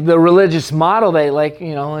like the religious model, they like,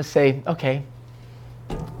 let's say, okay,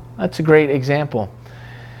 that's a great example.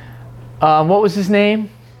 What was his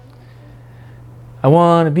name? I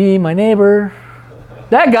want to be my neighbor.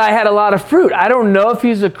 That guy had a lot of fruit. I don't know if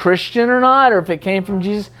he's a Christian or not, or if it came from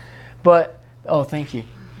Jesus, but oh, thank you.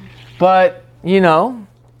 But,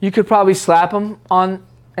 you could probably slap him on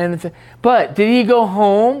anything. But did he go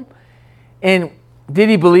home and did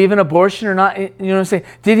he believe in abortion or not? You know what I'm saying?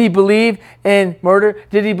 Did he believe in murder?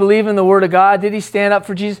 Did he believe in the Word of God? Did he stand up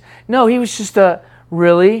for Jesus? No, he was just a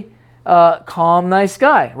really calm, nice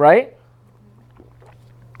guy, right?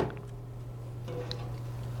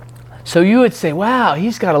 So you would say, wow,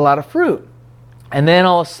 he's got a lot of fruit. And then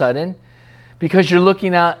all of a sudden, because you're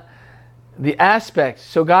looking at the aspects.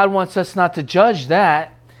 So God wants us not to judge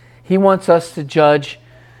that. He wants us to judge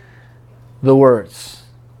the words,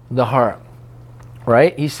 the heart.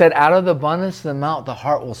 Right? He said, out of the abundance of the mouth, the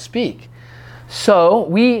heart will speak. So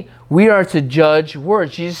we are to judge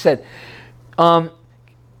words. Jesus said,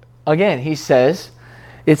 again, he says,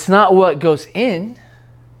 it's not what goes in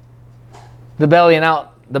the belly and out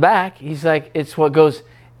the back. He's like, it's what goes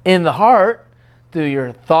in the heart through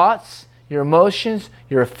your thoughts, your emotions,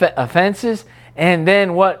 your offenses, and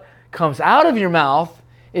then what comes out of your mouth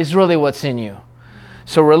is really what's in you.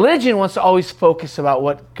 So religion wants to always focus about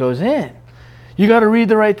what goes in. You got to read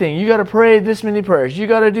the right thing. You got to pray this many prayers. You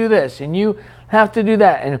got to do this, and you have to do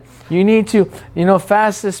that, and you need to,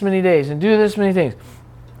 fast this many days and do this many things.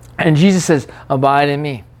 And Jesus says, abide in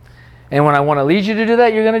me. And when I want to lead you to do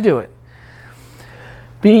that, you're going to do it.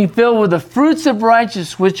 Being filled with the fruits of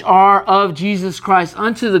righteousness which are of Jesus Christ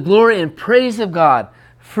unto the glory and praise of God.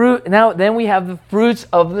 Then we have the fruits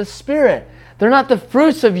of the Spirit. They're not the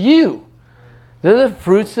fruits of you. They're the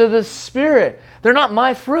fruits of the Spirit. They're not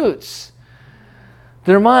my fruits.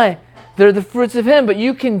 They're the fruits of Him. But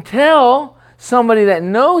you can tell somebody that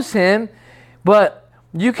knows Him, but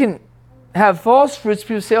you can have false fruits.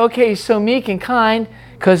 People say, okay, he's so meek and kind,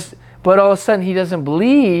 but all of a sudden he doesn't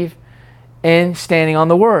believe in standing on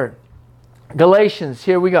the Word. Galatians,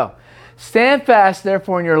 here we go. Stand fast,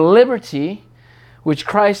 therefore, in your liberty, which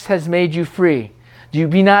Christ has made you free. Do you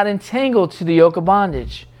be not entangled to the yoke of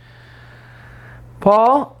bondage.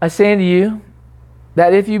 Paul, I say unto you,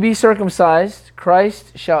 that if you be circumcised,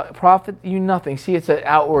 Christ shall profit you nothing. See, it's an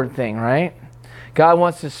outward thing, right? God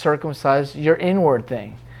wants to circumcise your inward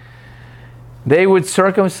thing. They would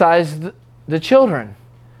circumcise the children,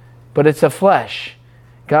 but it's a flesh.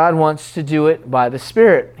 God wants to do it by the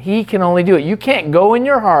Spirit. He can only do it. You can't go in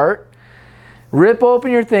your heart, rip open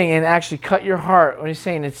your thing, and actually cut your heart. What he's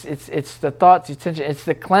saying, it's the thoughts, the attention. It's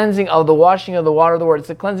the cleansing of the washing of the water of the Word. It's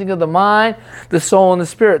the cleansing of the mind, the soul, and the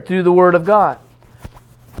spirit through the Word of God.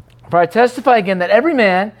 For I testify again that every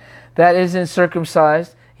man that is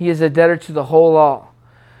circumcised, he is a debtor to the whole law.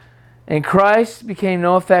 And Christ became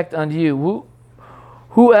no effect unto you.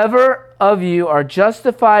 Whoever of you are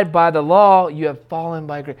justified by the law, you have fallen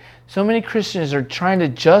by grace. So many Christians are trying to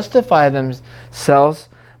justify themselves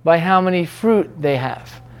by how many fruit they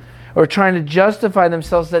have, or trying to justify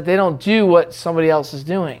themselves that they don't do what somebody else is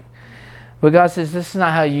doing. But God says this is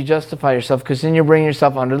not how you justify yourself, because then you're bringing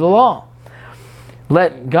yourself under the law.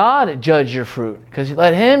 Let God judge your fruit, because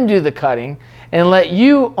let Him do the cutting, and let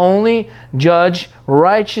you only judge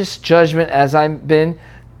righteous judgment as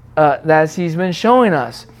He's been showing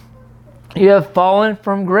us. You have fallen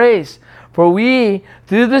from grace, for we,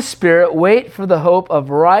 through the Spirit, wait for the hope of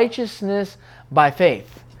righteousness by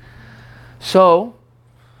faith. So,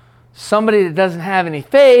 somebody that doesn't have any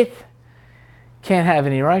faith can't have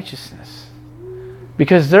any righteousness,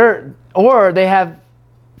 because they have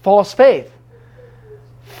false faith.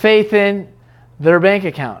 Faith in their bank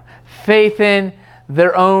account. Faith in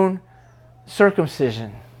their own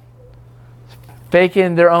circumcision. Faith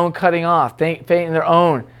in their own cutting off. Faith in their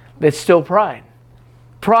own. That's still pride.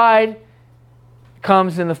 Pride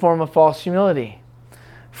comes in the form of false humility.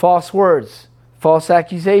 False words. False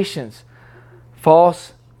accusations.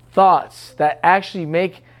 False thoughts that actually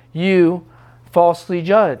make you falsely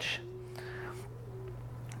judge.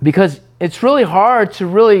 Because it's really hard to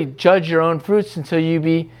really judge your own fruits until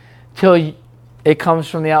it comes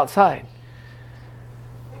from the outside.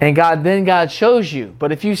 And God shows you.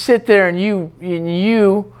 But if you sit there and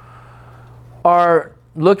you are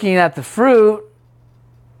looking at the fruit,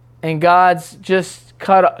 and God's just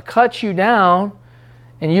cut you down,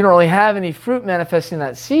 and you don't really have any fruit manifesting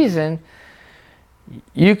that season,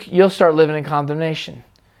 you'll start living in condemnation.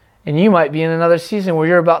 And you might be in another season where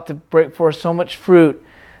you're about to break forth so much fruit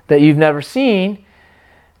that you've never seen,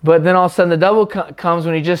 but then all of a sudden the devil comes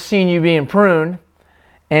when he just seen you being pruned,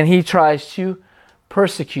 and he tries to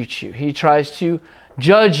persecute you. He tries to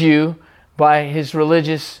judge you by his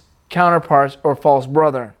religious counterparts or false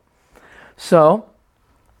brother. So,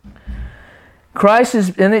 Christ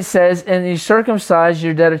is, and it says, and you circumcise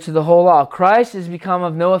your debtor to the whole law. Christ is become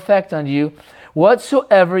of no effect unto you.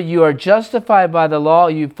 Whatsoever you are justified by the law,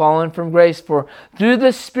 you've fallen from grace. For through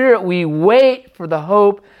the Spirit we wait for the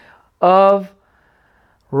hope of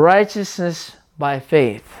righteousness by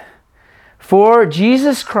faith. For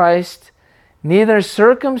Jesus Christ, neither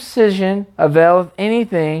circumcision availeth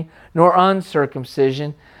anything, nor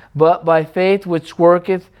uncircumcision, but by faith which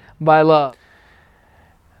worketh by love.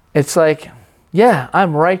 It's like, yeah,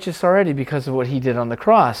 I'm righteous already because of what He did on the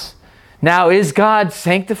cross. Now, is God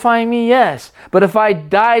sanctifying me? Yes. But if I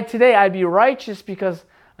died today, I'd be righteous because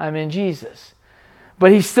I'm in Jesus.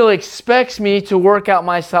 But He still expects me to work out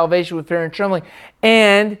my salvation with fear and trembling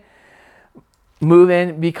and move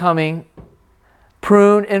in becoming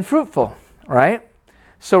pruned and fruitful, right?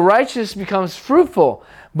 So righteousness becomes fruitful.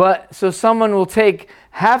 But so someone will take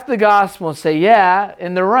half the gospel and say, yeah,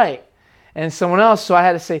 and they're right. And someone else, so I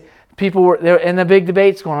had to say, people were there, and the big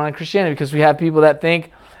debates going on in Christianity, because we have people that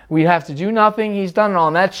think we have to do nothing, He's done it all,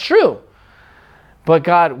 and that's true. But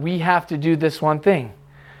God, we have to do this one thing: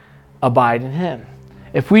 abide in Him.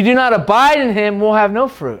 If we do not abide in Him, we'll have no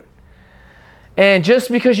fruit. And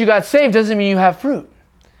just because you got saved doesn't mean you have fruit.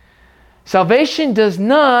 Salvation does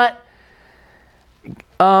not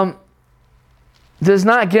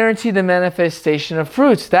guarantee the manifestation of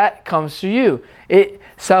fruits. That comes through you.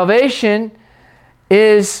 Salvation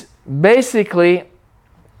is basically,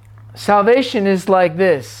 salvation is like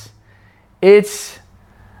this. It's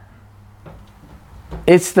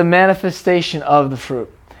the manifestation of the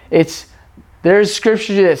fruit. There's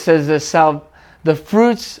scripture that says the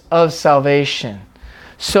fruits of salvation.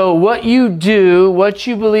 So what you do, what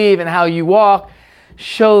you believe, and how you walk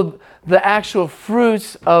show the actual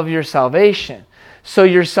fruits of your salvation. So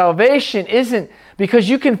your salvation isn't, because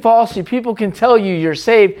you can people can tell you you're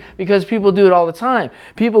saved, because people do it all the time.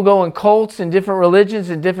 People go in cults and different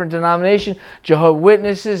religions and different denominations, Jehovah's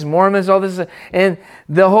Witnesses, Mormons, all this, and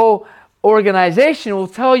the whole organization will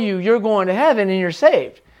tell you you're going to heaven and you're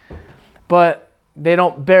saved. But they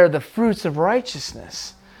don't bear the fruits of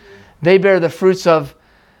righteousness. They bear the fruits of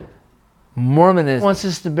Mormonism. It wants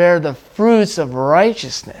us to bear the fruits of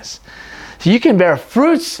righteousness. So you can bear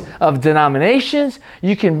fruits of denominations,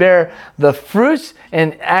 you can bear the fruits,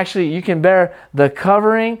 and actually you can bear the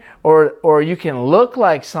covering, or you can look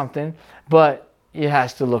like something, but it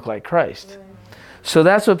has to look like Christ. So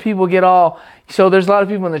that's what people get so there's a lot of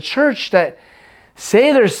people in the church that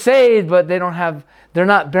say they're saved, but they're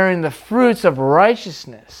not bearing the fruits of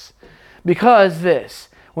righteousness. Because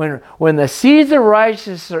When the seeds of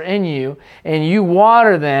righteousness are in you and you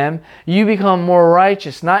water them, you become more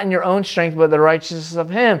righteous, not in your own strength, but the righteousness of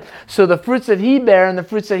Him. So the fruits that He bears and the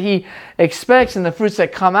fruits that He expects and the fruits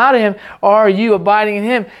that come out of Him are you abiding in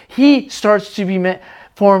Him. He starts to be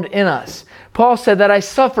formed in us. Paul said that I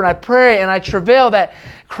suffer and I pray and I travail that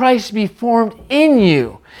Christ be formed in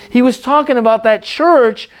you. He was talking about that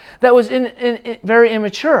church that was very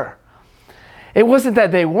immature. It wasn't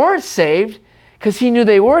that they weren't saved, because he knew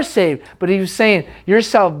they were saved, but he was saying your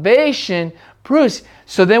salvation proves.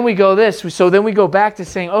 So then we go back to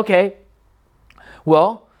saying, okay,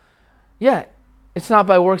 well, yeah, it's not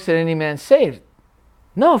by works that any man saved.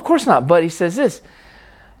 No, of course not. But he says this,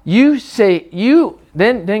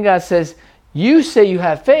 then God says, you say you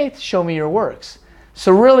have faith, show me your works.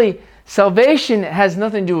 So really, salvation has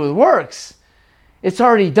nothing to do with works. It's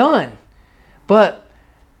already done. But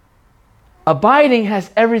abiding has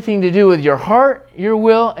everything to do with your heart, your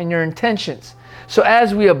will, and your intentions. So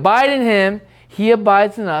as we abide in Him, He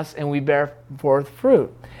abides in us, and we bear forth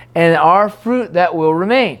fruit. And our fruit that will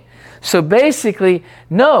remain. So basically,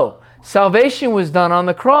 no, salvation was done on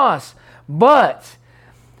the cross. But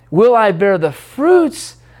will I bear the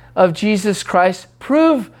fruits of Jesus Christ?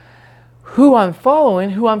 Prove who I'm following,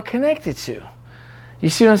 who I'm connected to. You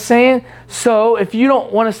see what I'm saying? So if you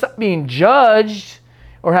don't want to stop being judged,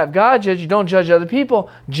 or have God judge you, don't judge other people,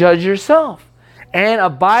 judge yourself. And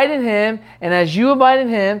abide in Him, and as you abide in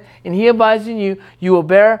Him, and He abides in you, you will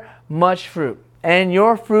bear much fruit. And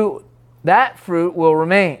your fruit, that fruit will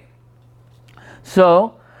remain.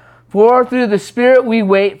 So, for through the Spirit we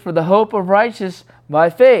wait for the hope of righteousness by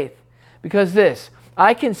faith. Because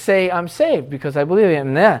I can say I'm saved because I believe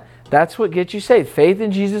in that. That's what gets you saved. Faith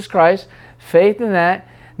in Jesus Christ, faith in that.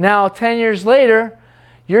 Now, 10 years later,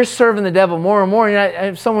 you're serving the devil more and more.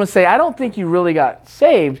 And someone would say, I don't think you really got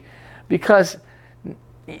saved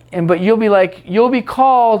but you'll be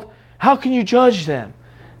called, how can you judge them?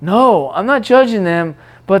 No, I'm not judging them,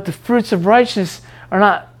 but the fruits of righteousness are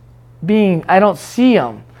not I don't see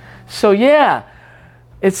them. So yeah,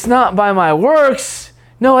 it's not by my works.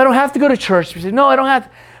 No, I don't have to go to church. No, I don't have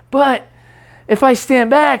to. But if I stand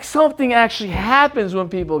back, something actually happens when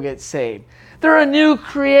people get saved. They're a new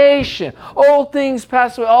creation. Old things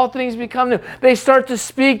pass away. All things become new. They start to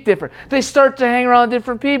speak different. They start to hang around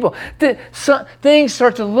different people. Things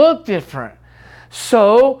start to look different.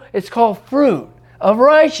 So it's called fruit of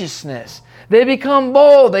righteousness. They become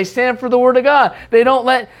bold. They stand for the Word of God. They don't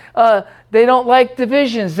like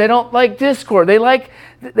divisions. They don't like discord.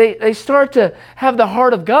 They start to have the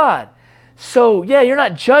heart of God. So yeah, you're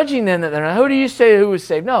not judging them that they're not. Who do you say who was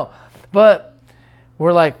saved? No, but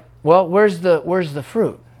we're like, well, where's the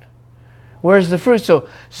fruit? Where's the fruit?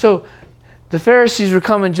 So the Pharisees were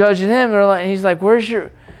coming judging him. And he's like, where's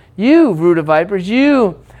you root of vipers? He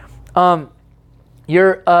called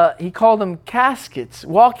them caskets,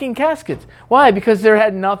 walking caskets. Why? Because there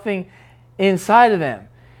had nothing inside of them.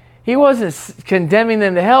 He wasn't condemning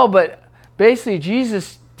them to hell, but basically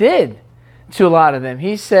Jesus did to a lot of them.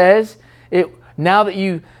 He says, now that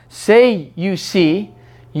you say you see,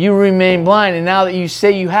 you remain blind, and now that you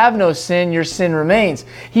say you have no sin, your sin remains.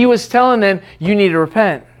 He was telling them, you need to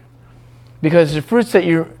repent. Because the fruits that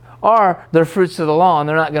you are, they're fruits of the law, and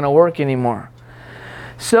they're not going to work anymore.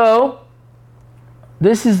 So,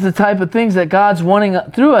 this is the type of things that God's wanting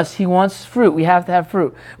through us. He wants fruit. We have to have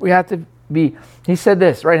fruit. We have to be... He said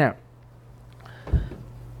this right now.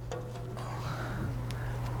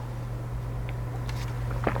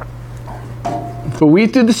 For we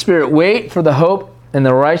through the Spirit wait for the hope and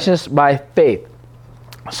the righteousness by faith.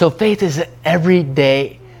 So faith is an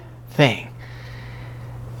everyday thing.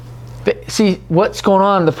 See, what's going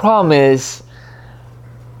on? The problem is,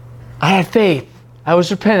 I had faith. I was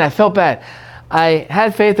repentant. I felt bad. I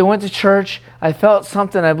had faith. I went to church. I felt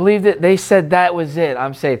something. I believed it. They said that was it.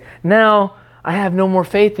 I'm saved. Now, I have no more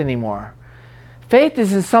faith anymore. Faith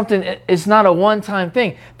isn't something, it's not a one-time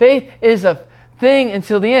thing. Faith is a thing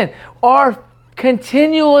until the end. Our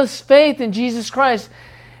continuous faith in Jesus Christ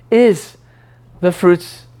is the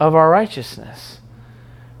fruits of our righteousness.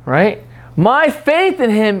 Right? My faith in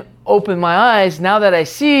Him opened my eyes. Now that I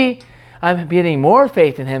see, I'm getting more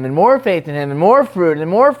faith in Him and more faith in Him and more fruit and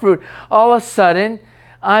more fruit. All of a sudden,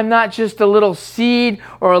 I'm not just a little seed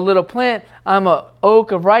or a little plant. I'm an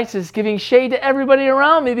oak of righteousness giving shade to everybody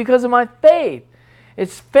around me because of my faith.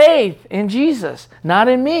 It's faith in Jesus, not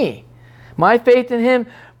in me. My faith in Him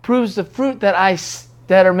proves the fruit that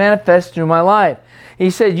are manifest through my life. He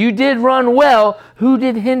said, you did run well. Who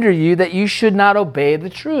did hinder you that you should not obey the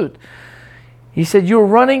truth? He said, you were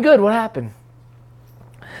running good. What happened?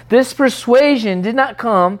 This persuasion did not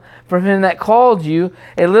come from him that called you.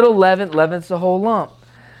 A little leaven leavens the whole lump.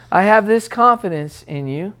 I have this confidence in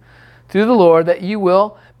you through the Lord that you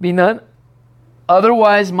will be none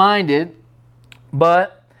otherwise minded,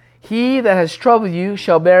 but he that has troubled you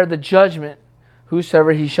shall bear the judgment,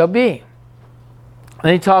 whosoever he shall be.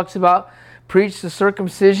 And he talks about preach the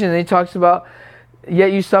circumcision, and he talks about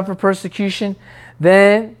yet you suffer persecution,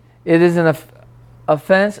 then it is an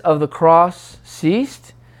offense of the cross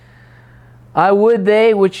ceased. I would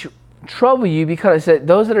they which trouble you, because I said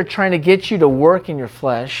those that are trying to get you to work in your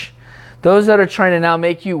flesh, those that are trying to now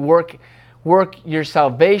make you work your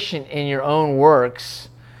salvation in your own works,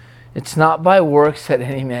 it's not by works that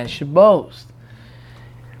any man should boast.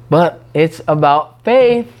 But it's about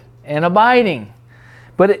faith and abiding.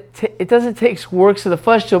 But it doesn't take works of the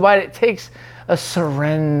flesh to abide. It takes a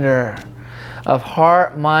surrender of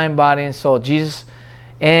heart, mind, body, and soul. Jesus,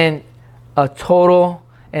 and a total,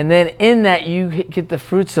 and then in that you get the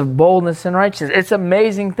fruits of boldness and righteousness. It's an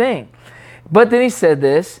amazing thing. But then he said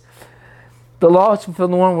this, the law is fulfilled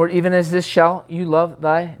in the one word, even as this shall you love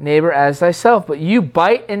thy neighbor as thyself. But you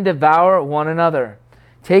bite and devour one another.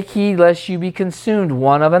 Take heed lest you be consumed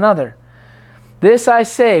one of another. This I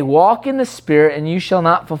say, walk in the Spirit, and you shall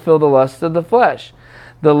not fulfill the lust of the flesh.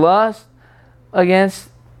 The lust against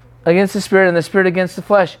the Spirit, and the Spirit against the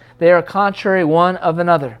flesh. They are contrary one of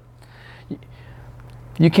another.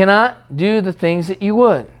 You cannot do the things that you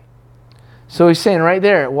would. So he's saying right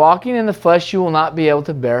there, walking in the flesh, you will not be able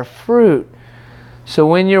to bear fruit. So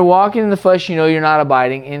when you're walking in the flesh, you know you're not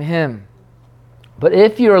abiding in Him. But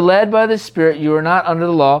if you are led by the Spirit, you are not under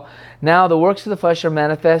the law. Now the works of the flesh are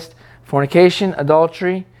manifest: fornication,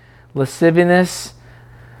 adultery, lasciviousness,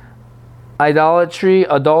 adultery,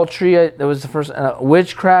 that was the first,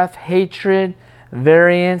 witchcraft, hatred,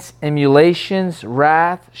 variance, emulations,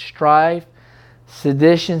 wrath, strife,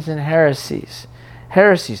 seditions, and heresies.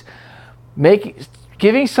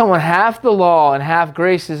 Giving someone half the law and half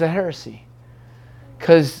grace is a heresy.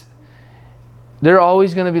 Because they're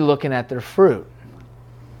always going to be looking at their fruit.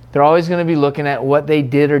 They're always going to be looking at what they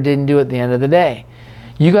did or didn't do at the end of the day.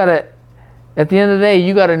 At the end of the day,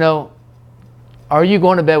 you got to know, are you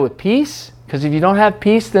going to bed with peace? Because if you don't have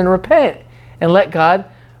peace, then repent and let God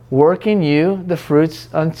work in you the fruits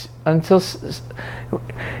until,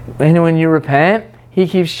 and when you repent, He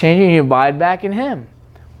keeps changing and you abide back in Him.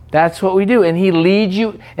 That's what we do. And He leads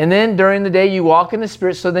you. And then during the day, you walk in the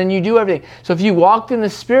Spirit. So then you do everything. So if you walked in the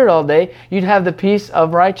Spirit all day, you'd have the peace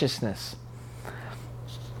of righteousness.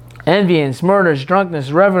 Envyings, murders,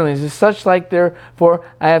 drunkenness, revelings, is such like, therefore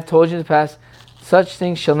I have told you in the past, such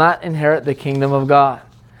things shall not inherit the kingdom of God.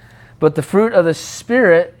 But the fruit of the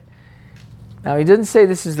Spirit, now he didn't say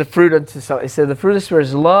this is the fruit unto self. He said the fruit of the Spirit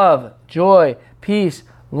is love, joy, peace,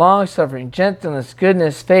 long-suffering, gentleness,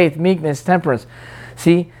 goodness, faith, meekness, temperance.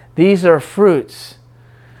 See, these are fruits.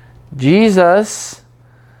 Jesus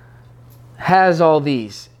has all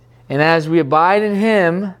these. And as we abide in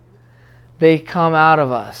Him, they come out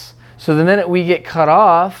of us. So the minute we get cut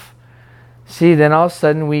off, see, then all of a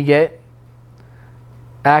sudden we get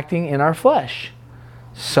acting in our flesh.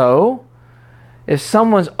 So, if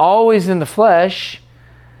someone's always in the flesh,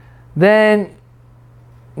 then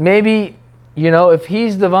maybe, if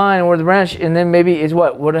he's the vine, we're the branch, and then maybe is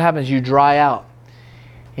what happens? You dry out.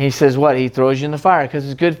 And He says what? He throws you in the fire because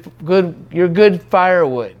it's good. You're good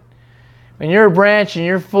firewood. When you're a branch and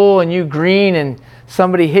you're full and you green and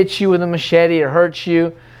somebody hits you with a machete or hurts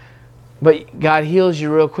you, but God heals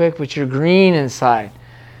you real quick, but you're green inside.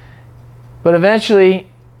 But eventually,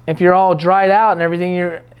 if you're all dried out and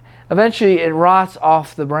everything, eventually it rots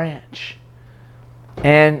off the branch.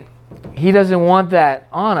 And He doesn't want that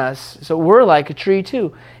on us. So we're like a tree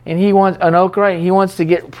too. And He wants an oak, right? He wants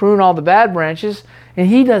to prune all the bad branches. And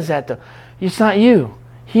He does that though. It's not you.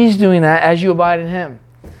 He's doing that as you abide in Him.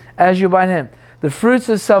 As you abide in Him. The fruits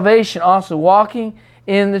of salvation, also walking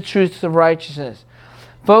in the truths of righteousness.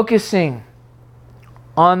 Focusing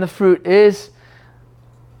on the fruit is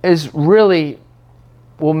really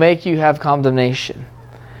will make you have condemnation.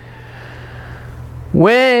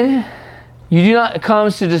 When it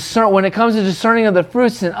comes to discerning of the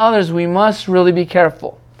fruits in others, we must really be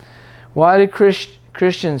careful. Why do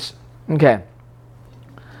Christians? Okay.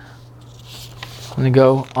 I'm going to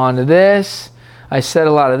go on to this. I said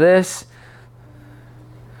a lot of this.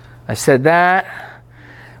 I said that.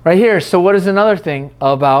 Right here. So what is another thing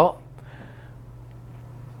about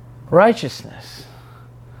righteousness?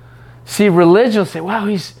 See, religion will say, wow,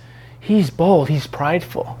 he's bold, he's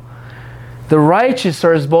prideful. The righteous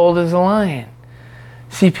are as bold as a lion.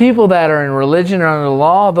 See, people that are in religion or under the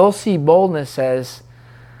law, they'll see boldness as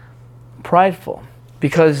prideful.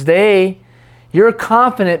 Because you're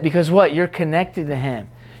confident because what? You're connected to Him.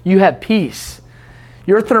 You have peace.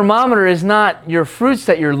 Your thermometer is not your fruits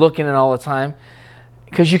that you're looking at all the time.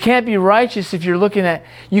 Because you can't be righteous if you're looking at,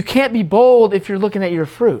 you can't be bold if you're looking at your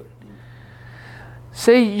fruit.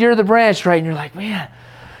 Say you're the branch, right? And you're like, man,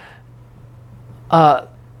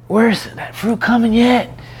 where's that fruit coming yet?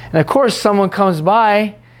 And of course someone comes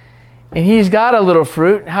by and he's got a little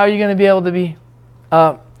fruit. How are you going to be able to be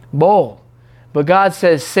bold? But God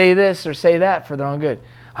says, say this or say that for their own good.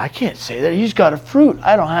 I can't say that. He's got a fruit.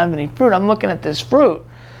 I don't have any fruit. I'm looking at this fruit.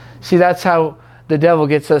 See, that's how the devil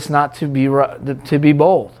gets us not to be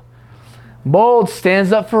bold. Bold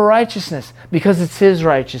stands up for righteousness because it's His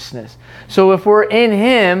righteousness. So if we're in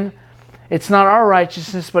Him, it's not our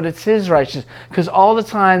righteousness, but it's His righteousness. Because all the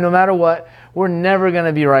time, no matter what, we're never going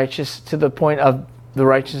to be righteous to the point of the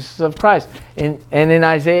righteousness of Christ. And in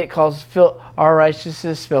Isaiah, it calls our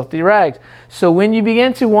righteousness filthy rags. So when you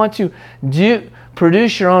begin to want to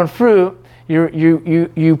produce your own fruit,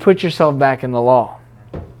 you put yourself back in the law.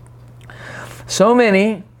 So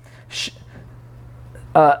many,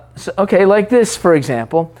 like this, for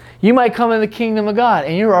example. You might come in the kingdom of God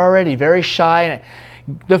and you're already very shy.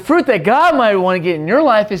 The fruit that God might want to get in your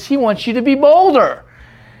life is He wants you to be bolder.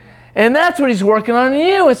 And that's what He's working on in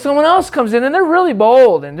you. And someone else comes in and they're really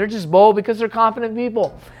bold. And they're just bold because they're confident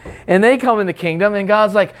people. And they come in the kingdom and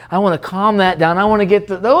God's like, I want to calm that down. I want to get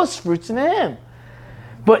those fruits in Him.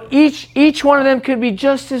 But each one of them could be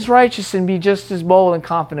just as righteous and be just as bold and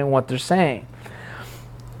confident in what they're saying.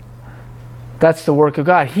 That's the work of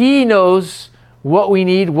God. He knows what we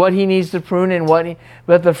need, what He needs to prune, and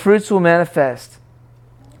but the fruits will manifest.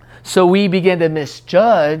 So we begin to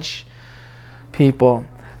misjudge people.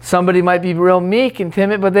 Somebody might be real meek and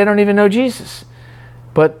timid, but they don't even know Jesus.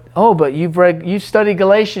 But you've studied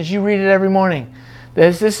Galatians, you read it every morning.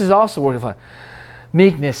 This is also work of God.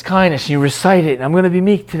 Meekness, kindness, you recite it. I'm going to be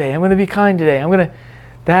meek today. I'm going to be kind today.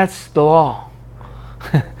 That's the law.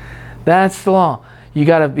 That's the law. You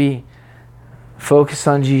got to be focused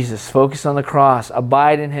on Jesus. Focus on the cross.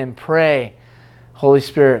 Abide in Him. Pray. Holy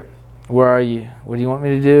Spirit, where are you? What do you want me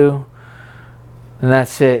to do? And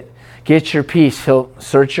that's it. Get your peace. He'll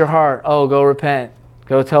search your heart. Oh, go repent.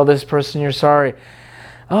 Go tell this person you're sorry.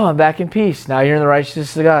 Oh, I'm back in peace. Now you're in the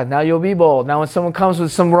righteousness of God. Now you'll be bold. Now when someone comes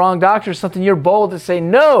with some wrong doctrine or something, you're bold to say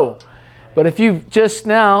no. But if you've just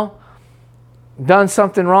now done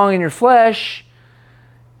something wrong in your flesh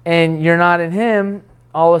and you're not in Him,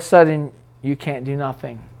 all of a sudden you can't do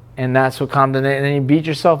nothing. And that's what condemnation. And then you beat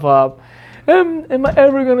yourself up. Am I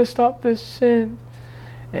ever going to stop this sin?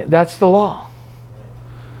 That's the law.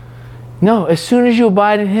 No, as soon as you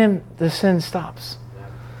abide in Him, the sin stops.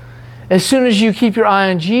 As soon as you keep your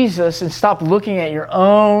eye on Jesus and stop looking at your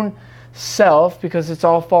own self, because it's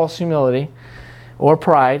all false humility or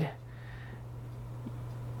pride,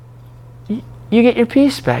 you get your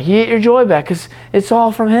peace back. You get your joy back because it's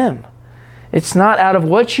all from Him. It's not out of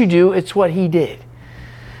what you do, it's what He did.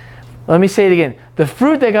 Let me say it again. The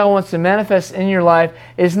fruit that God wants to manifest in your life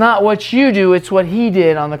is not what you do, it's what He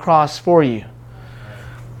did on the cross for you.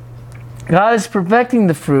 God is perfecting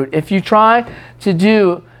the fruit. If you try to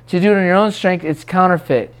do it in your own strength, it's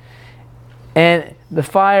counterfeit. And the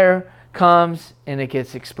fire comes and it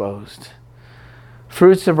gets exposed.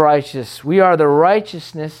 Fruits of righteousness. We are the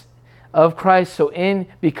righteousness of Christ. So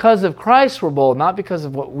because of Christ we're bold, not because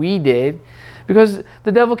of what we did. Because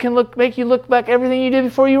the devil can make you look back everything you did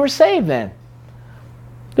before you were saved then.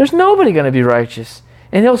 There's nobody going to be righteous.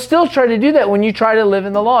 And he'll still try to do that when you try to live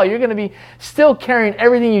in the law. You're going to be still carrying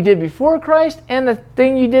everything you did before Christ and the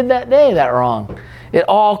thing you did that day that wrong. It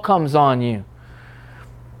all comes on you.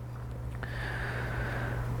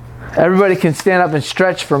 Everybody can stand up and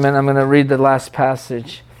stretch for a minute. I'm going to read the last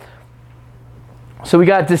passage. So we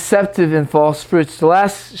got deceptive and false fruits. The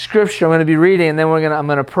last scripture I'm going to be reading, and then I'm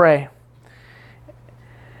going to pray.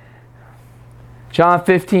 John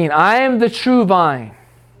 15. I am the true vine.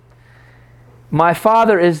 My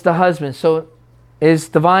Father is the husband. So is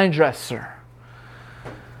the vine dresser.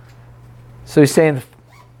 So he's saying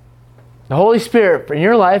the Holy Spirit in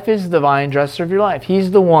your life is the vine dresser of your life.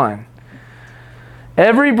 He's the one.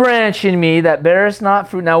 Every branch in me that bears not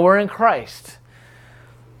fruit. Now we're in Christ.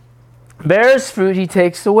 Bears fruit, He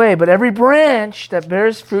takes away. But every branch that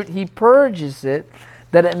bears fruit, He purges it,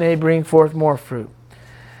 that it may bring forth more fruit.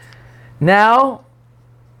 Now,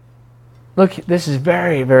 look, this is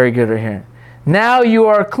very, very good right here. Now you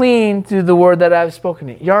are clean through the word that I've spoken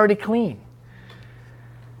to you. You're already clean.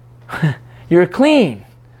 You're clean.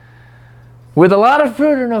 With a lot of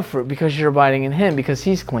fruit or no fruit, because you're abiding in Him, because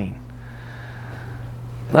He's clean.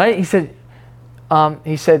 Right? He said,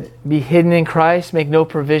 he said, be hidden in Christ, make no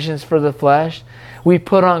provisions for the flesh. We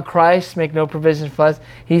put on Christ, make no provisions for the flesh.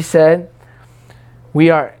 He said, we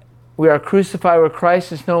are crucified with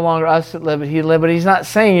Christ. It's no longer us that live, but He lives. But He's not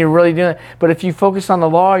saying you're really doing it. But if you focus on the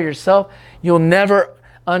law yourself, you'll never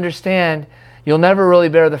understand. You'll never really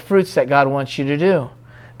bear the fruits that God wants you to do,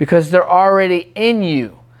 because they're already in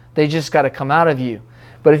you. They just got to come out of you.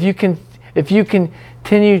 But if you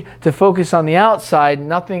continue to focus on the outside,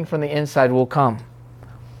 nothing from the inside will come.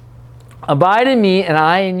 Abide in me, and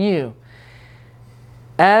I in you.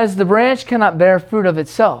 As the branch cannot bear fruit of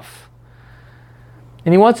itself.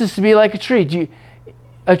 And He wants us to be like a tree.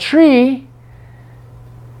 A tree,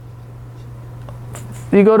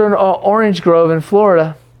 you go to an orange grove in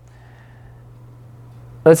Florida.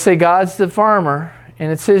 Let's say God's the farmer,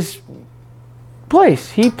 and it's His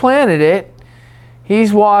place. He planted it.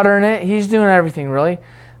 He's watering it. He's doing everything, really.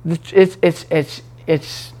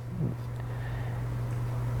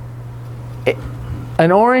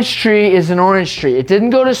 An orange tree is an orange tree. It didn't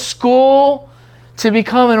go to school to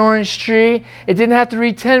become an orange tree. It didn't have to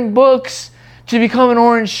read 10 books to become an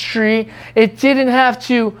orange tree. It didn't have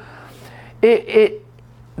to...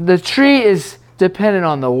 The tree is dependent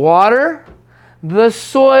on the water, the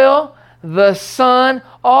soil, the sun,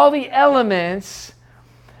 all the elements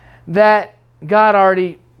that God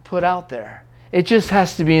already put out there. It just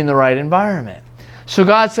has to be in the right environment. So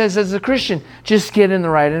God says, as a Christian, just get in the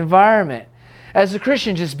right environment. As a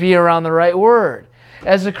Christian, just be around the right word.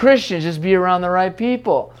 As a Christian, just be around the right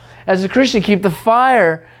people. As a Christian, keep the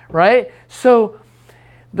fire, right? So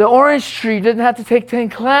the orange tree didn't have to take 10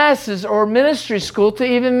 classes or ministry school to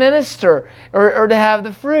even minister or to have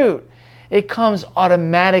the fruit. It comes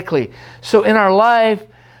automatically. So in our life,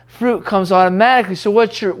 fruit comes automatically. So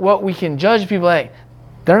what we can judge people like,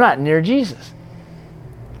 they're not near Jesus.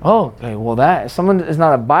 Oh, okay, well, that if someone is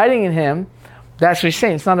not abiding in Him, that's what He's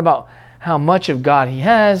saying. It's not about how much of God he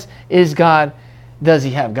has. Does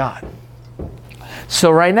he have God?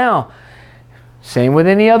 So right now, same with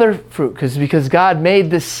any other fruit, because God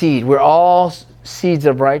made the seed. We're all seeds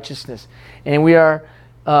of righteousness. And we are,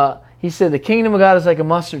 He said, the kingdom of God is like a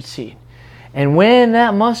mustard seed. And when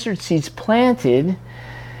that mustard seed's planted,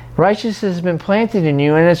 righteousness has been planted in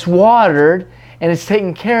you, and it's watered, and it's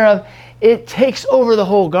taken care of, it takes over the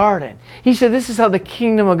whole garden. He said, this is how the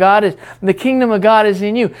kingdom of God is. The kingdom of God is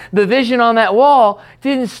in you. The vision on that wall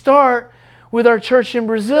didn't start with our church in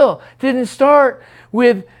Brazil. Didn't start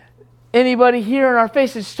with anybody here in our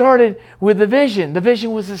face. It started with the vision. The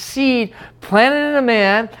vision was a seed planted in a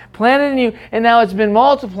man, planted in you, and now it's been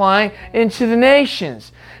multiplying into the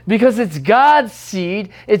nations. Because it's God's seed,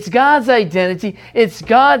 it's God's identity, it's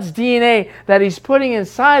God's DNA that He's putting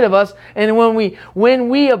inside of us. And when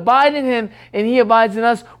we abide in Him and He abides in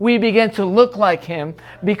us, we begin to look like Him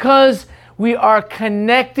because we are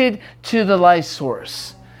connected to the life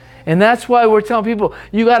source. And that's why we're telling people,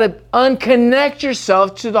 you got to unconnect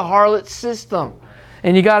yourself to the harlot system.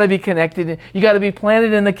 And you got to be connected, you got to be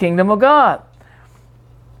planted in the kingdom of God.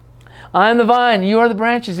 I am the vine, you are the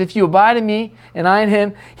branches. If you abide in me and I in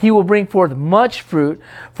Him, He will bring forth much fruit.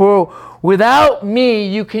 For without me,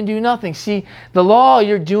 you can do nothing. See, the law,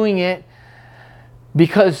 you're doing it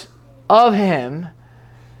because of Him.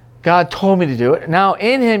 God told me to do it. Now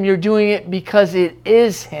in Him, you're doing it because it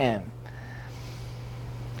is Him.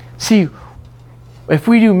 See, if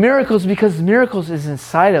we do miracles, because miracles is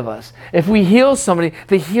inside of us. If we heal somebody,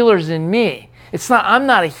 the healer's in me. I'm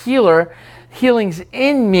not a healer. Healing's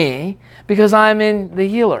in me because I'm in the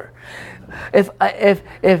healer. If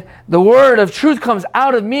the word of truth comes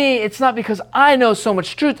out of me, it's not because I know so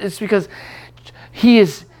much truth. It's because He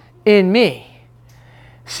is in me.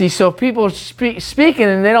 See, so people speaking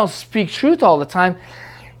and they don't speak truth all the time.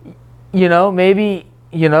 Maybe,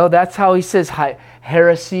 that's how He says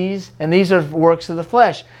heresies, and these are works of the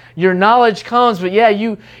flesh. Your knowledge comes, but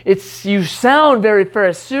you sound very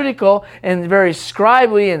pharisaical and very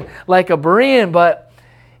scribely and like a Berean, but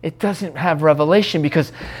it doesn't have revelation,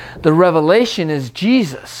 because the revelation is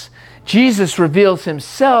Jesus. Jesus reveals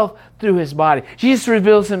Himself through His body. Jesus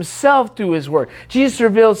reveals Himself through His word. Jesus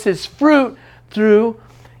reveals His fruit through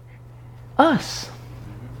us.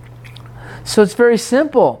 So it's very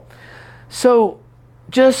simple. So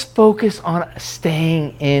just focus on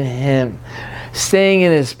staying in Him, staying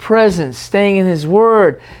in His presence, staying in His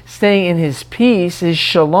word, staying in His peace, His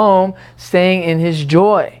shalom, staying in His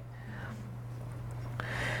joy.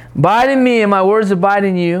 Abide in me, and my words abide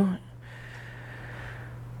in you.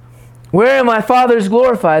 Wherein my Father is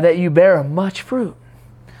glorified, that you bear much fruit.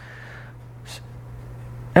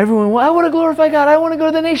 Everyone, I want to glorify God. I want to go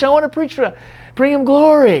to the nation. I want to preach for Him. Bring Him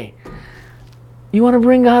glory. You want to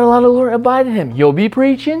bring God a lot of glory? Abide in Him. You'll be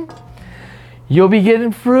preaching. You'll be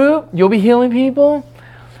getting fruit. You'll be healing people.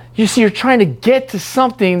 You see, you're trying to get to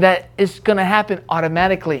something that is going to happen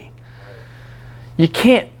automatically. You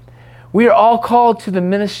can't. We are all called to the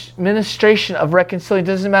ministration of reconciliation.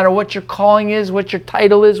 It doesn't matter what your calling is, what your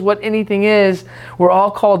title is, what anything is. We're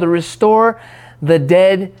all called to restore the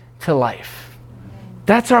dead to life.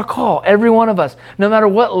 That's our call, every one of us. No matter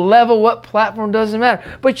what level, what platform, doesn't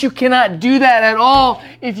matter. But you cannot do that at all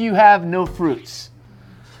if you have no fruits.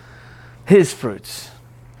 His fruits.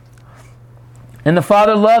 And the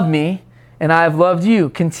Father loved me, and I have loved you.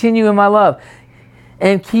 Continue in my love,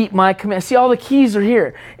 and keep my commandments. See, all the keys are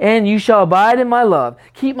here. And you shall abide in my love.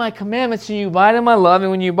 Keep my commandments, and you abide in my love. And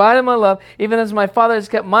when you abide in my love, even as my Father has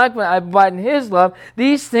kept my commandments, I abide in His love.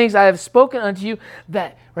 These things I have spoken unto you.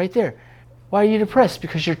 That, right there. Why are you depressed?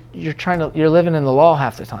 Because you're living in the law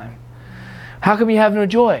half the time. How come you have no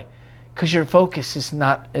joy? Because your focus is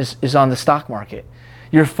on the stock market.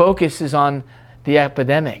 Your focus is on the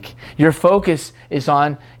epidemic. Your focus is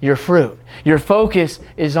on your fruit. Your focus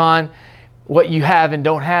is on what you have and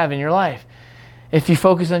don't have in your life. If you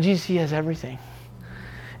focus on Jesus, He has everything.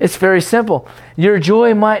 It's very simple. Your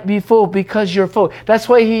joy might be full because you're full. That's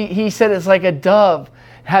why he said it's like a dove.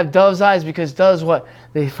 Have dove's eyes, because doves what?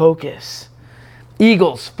 They focus.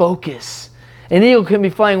 Eagles focus. An eagle can be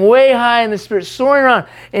flying way high in the spirit, soaring around,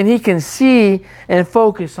 and he can see and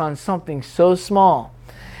focus on something so small.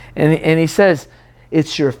 And he says,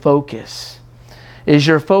 it's your focus. Is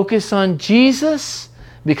your focus on Jesus?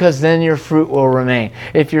 Because then your fruit will remain.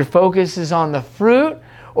 If your focus is on the fruit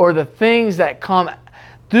or the things that come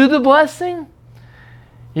through the blessing,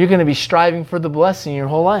 you're going to be striving for the blessing your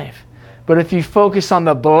whole life. But if you focus on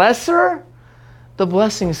the blesser, the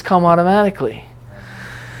blessings come automatically.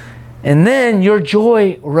 And then your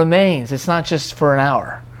joy remains. It's not just for an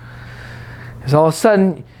hour. Because all of a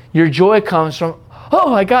sudden, your joy comes from,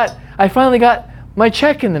 oh, I finally got my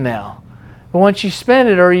check in the mail. But once you spend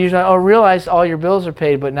it, or you realize all your bills are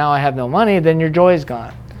paid, but now I have no money, then your joy is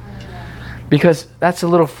gone. Because that's a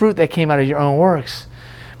little fruit that came out of your own works.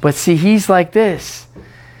 But see, he's like this.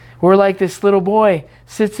 We're like this little boy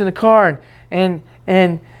sits in a car, and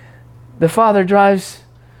the father drives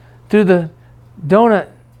through the donut.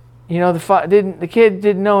 You know, the kid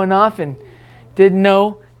didn't know enough and didn't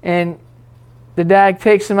know, and the dad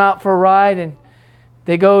takes him out for a ride, and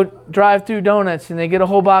they go drive through donuts, and they get a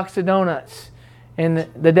whole box of donuts. And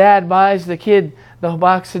the dad buys the kid the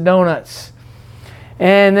box of donuts.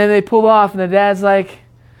 And then they pull off, and the dad's like,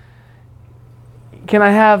 can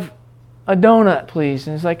I have a donut, please?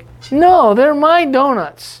 And it's like, no, they're my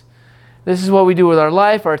donuts. This is what we do with our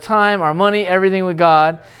life, our time, our money, everything with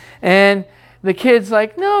God. And the kid's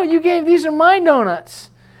like, no, these are my donuts.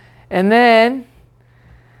 And then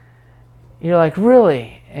you're like,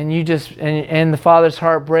 really? And you just, and the father's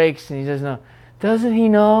heart breaks, and he doesn't know. Doesn't he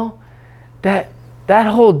know that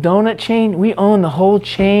whole donut chain, we own the whole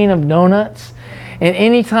chain of donuts? And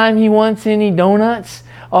anytime he wants any donuts,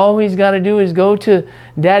 all he's got to do is go to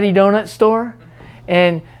Daddy Donut store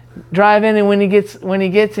and drive in, and when he gets and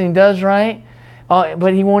he does right,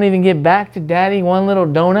 but he won't even get back to Daddy one little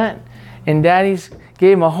donut, and Daddy's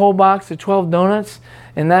gave him a whole box of 12 donuts,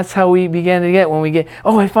 and that's how we began to get when we get,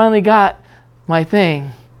 oh, I finally got my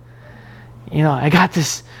thing. You know, I got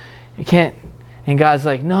this. You can't. And God's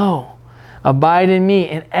like, no, abide in me,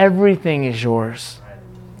 and everything is yours.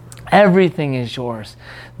 Everything is yours.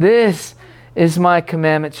 This is my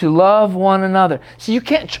commandment, to love one another. So you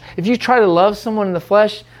can't, if you try to love someone in the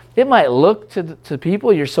flesh, it might look to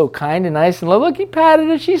people, you're so kind and nice and love. Look, he patted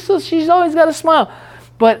her. She's always got a smile.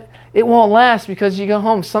 But it won't last, because you go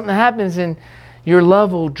home, something happens, and your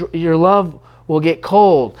love will get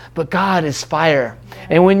cold. But God is fire.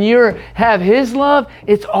 And when you have His love,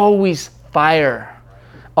 it's always fire.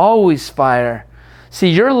 Always fire. See,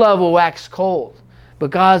 your love will wax cold, but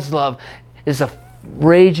God's love is a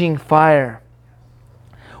raging fire.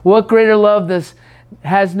 What greater love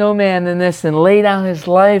has no man than this, and lay down his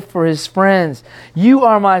life for his friends? You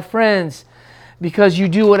are my friends, because you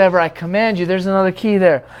do whatever I command you. There's another key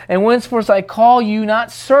there. And whenceforth I call you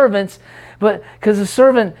not servants, but because a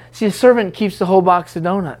servant keeps the whole box of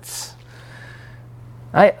donuts.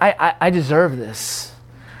 I deserve this.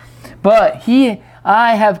 But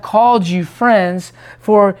I have called you friends,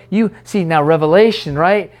 for you. See, now revelation,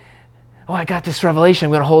 right? Oh, I got this revelation.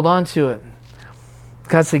 I'm going to hold on to it.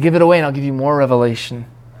 God said, give it away and I'll give you more revelation.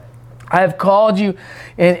 I have called you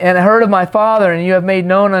and heard of my Father, and you have made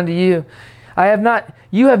known unto you.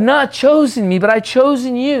 You have not chosen me, but I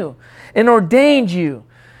chosen you and ordained you,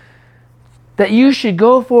 that you should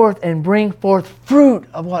go forth and bring forth fruit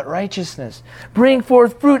of what? Righteousness. Bring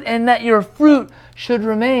forth fruit, and that your fruit should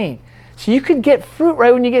remain. So you could get fruit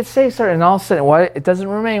right when you get saved, and all of a sudden, why it doesn't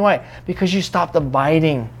remain? Why? Because you stopped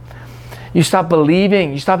abiding. You stopped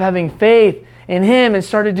believing. You stopped having faith in Him and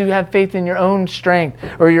started to have faith in your own strength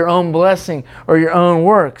or your own blessing or your own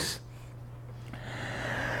works.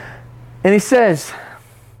 And He says,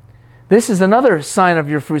 this is another sign of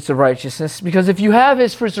your fruits of righteousness, because if you have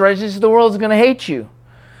His fruits of righteousness, the world is going to hate you.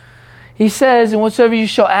 He says, and whatsoever you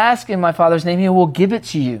shall ask in my Father's name, He will give it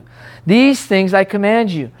to you. These things I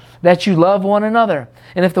command you, that you love one another.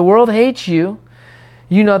 And if the world hates you,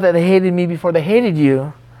 you know that they hated me before they hated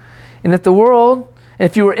you. And if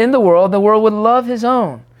you were in the world would love his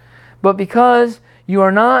own. But because you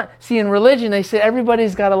are not, see, in religion, they say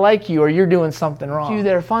everybody's got to like you or you're doing something wrong. You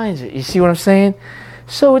there finds it. You see what I'm saying?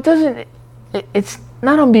 So it's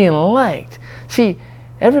not on being liked. See,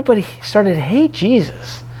 everybody started to hate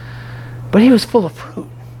Jesus, but He was full of fruit.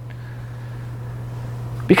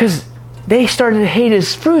 Because they started to hate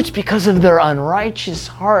His fruits because of their unrighteous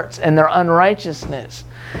hearts and their unrighteousness.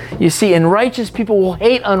 You see, and righteous people will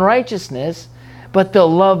hate unrighteousness, but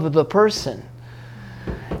they'll love the person.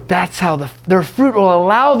 That's how their fruit will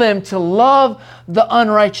allow them to love the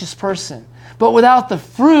unrighteous person. But without the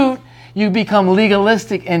fruit, you become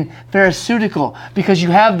legalistic and pharisaical, because you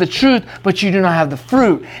have the truth, but you do not have the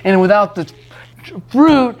fruit. And without the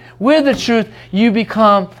fruit, with the truth, you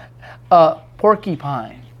become a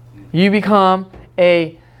porcupine. You become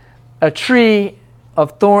a tree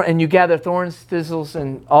of thorn, and you gather thorns, thistles,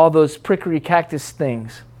 and all those prickly cactus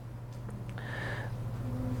things.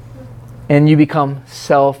 And you become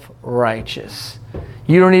self-righteous.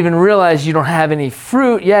 You don't even realize you don't have any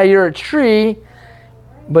fruit. Yeah, you're a tree,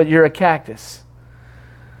 but you're a cactus.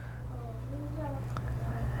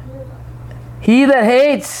 He that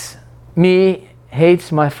hates me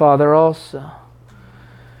hates my Father also.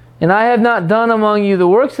 And I have not done among you the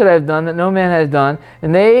works that I have done, that no man has done.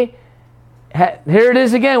 And here it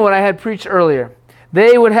is again, what I had preached earlier.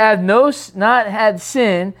 They would have not had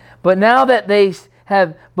sin, but now that they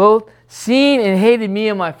have both seen and hated me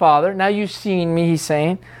and my Father, now you've seen me, he's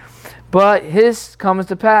saying, but his comes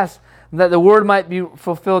to pass, that the word might be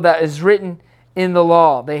fulfilled that is written in the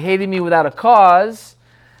law. They hated me without a cause.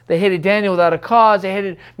 They hated Daniel without a cause. They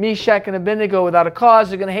hated Meshach and Abednego without a cause.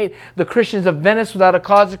 They're going to hate the Christians of Venice without a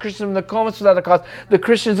cause, the Christians of Nokomis without a cause, the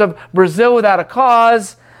Christians of Brazil without a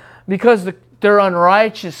cause, because they're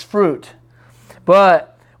unrighteous fruit.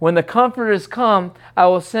 But when the Comforters come, I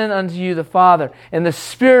will send unto you the Father and the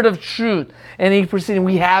Spirit of truth. And he proceeded,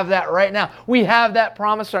 we have that right now. We have that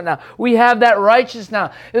promise right now. We have that righteous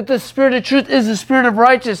now. That the Spirit of truth is the Spirit of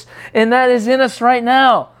righteousness, and that is in us right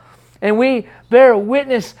now. And we bear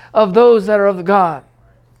witness of those that are of God.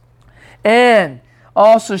 And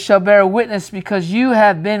also shall bear witness, because you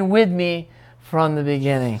have been with me from the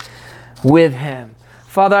beginning. With Him.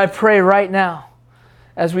 Father, I pray right now,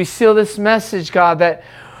 as we seal this message, God, that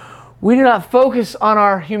we do not focus on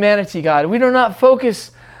our humanity, God. We do not focus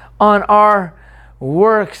on our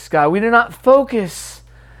works, God. We do not focus,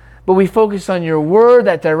 but we focus on your word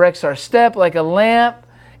that directs our step like a lamp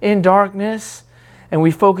in darkness. And we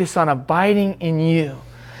focus on abiding in you.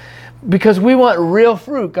 Because we want real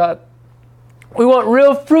fruit, God. We want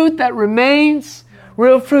real fruit that remains.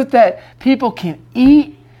 Real fruit that people can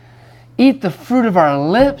eat. Eat the fruit of our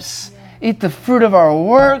lips. Eat the fruit of our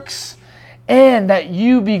works. And that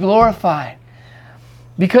you be glorified.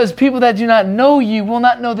 Because people that do not know you will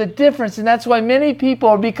not know the difference. And that's why many people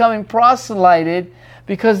are becoming proselyted,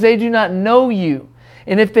 because they do not know you.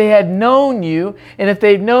 And if they had known you, and if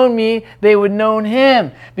they'd known me, they would known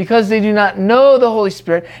him. Because they do not know the Holy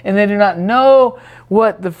Spirit, and they do not know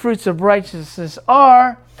what the fruits of righteousness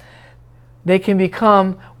are, they can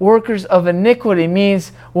become workers of iniquity. Means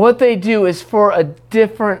what they do is for a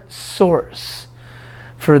different source.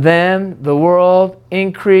 For them, the world,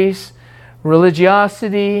 increase,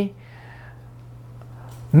 religiosity,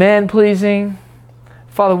 man-pleasing.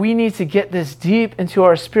 Father, we need to get this deep into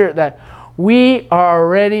our spirit that we are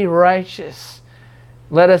already righteous.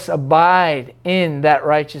 Let us abide in that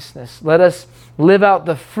righteousness. Let us live out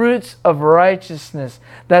the fruits of righteousness,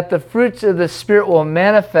 that the fruits of the Spirit will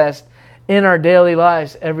manifest in our daily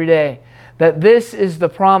lives every day. That this is the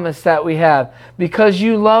promise that we have. Because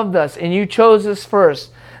you loved us and you chose us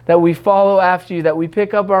first, that we follow after you, that we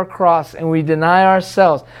pick up our cross and we deny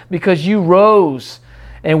ourselves. Because you rose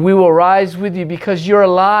and we will rise with you. Because you're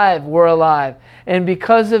alive, we're alive. And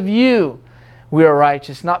because of you, we are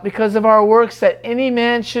righteous. Not because of our works that any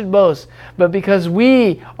man should boast, but because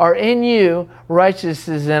we are in you, righteousness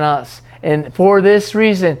is in us. And for this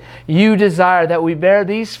reason, you desire that we bear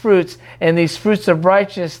these fruits and these fruits of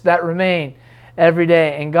righteousness that remain every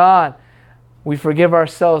day. And God, we forgive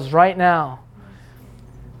ourselves right now.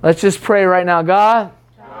 Let's just pray right now. God,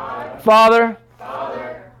 Father,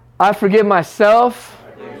 I forgive myself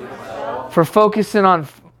for focusing on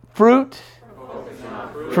fruit,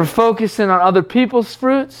 for focusing on other people's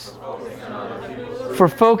fruits, for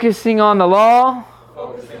focusing on the law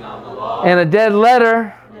and a dead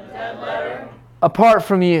letter apart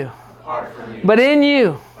from you. But in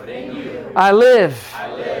you, I live.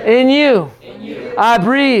 In you, I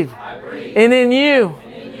breathe. And in you,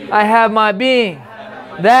 I have my being.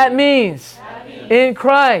 That means in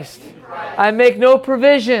Christ, I make no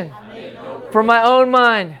provision for my own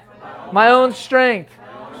mind, my own strength,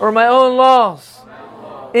 or my own laws.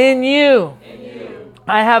 In you,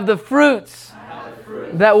 I have the fruits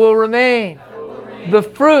that will remain, the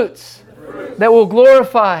fruits that will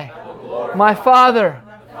glorify my Father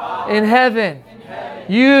in heaven.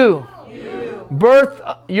 You birth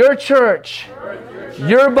your church,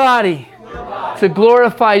 your body, to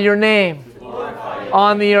glorify your name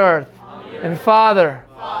on the earth. And Father,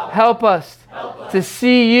 help us to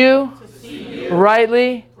see you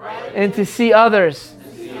rightly and to see others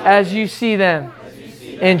as you see them.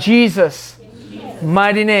 In Jesus'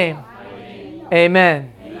 mighty name,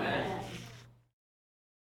 amen.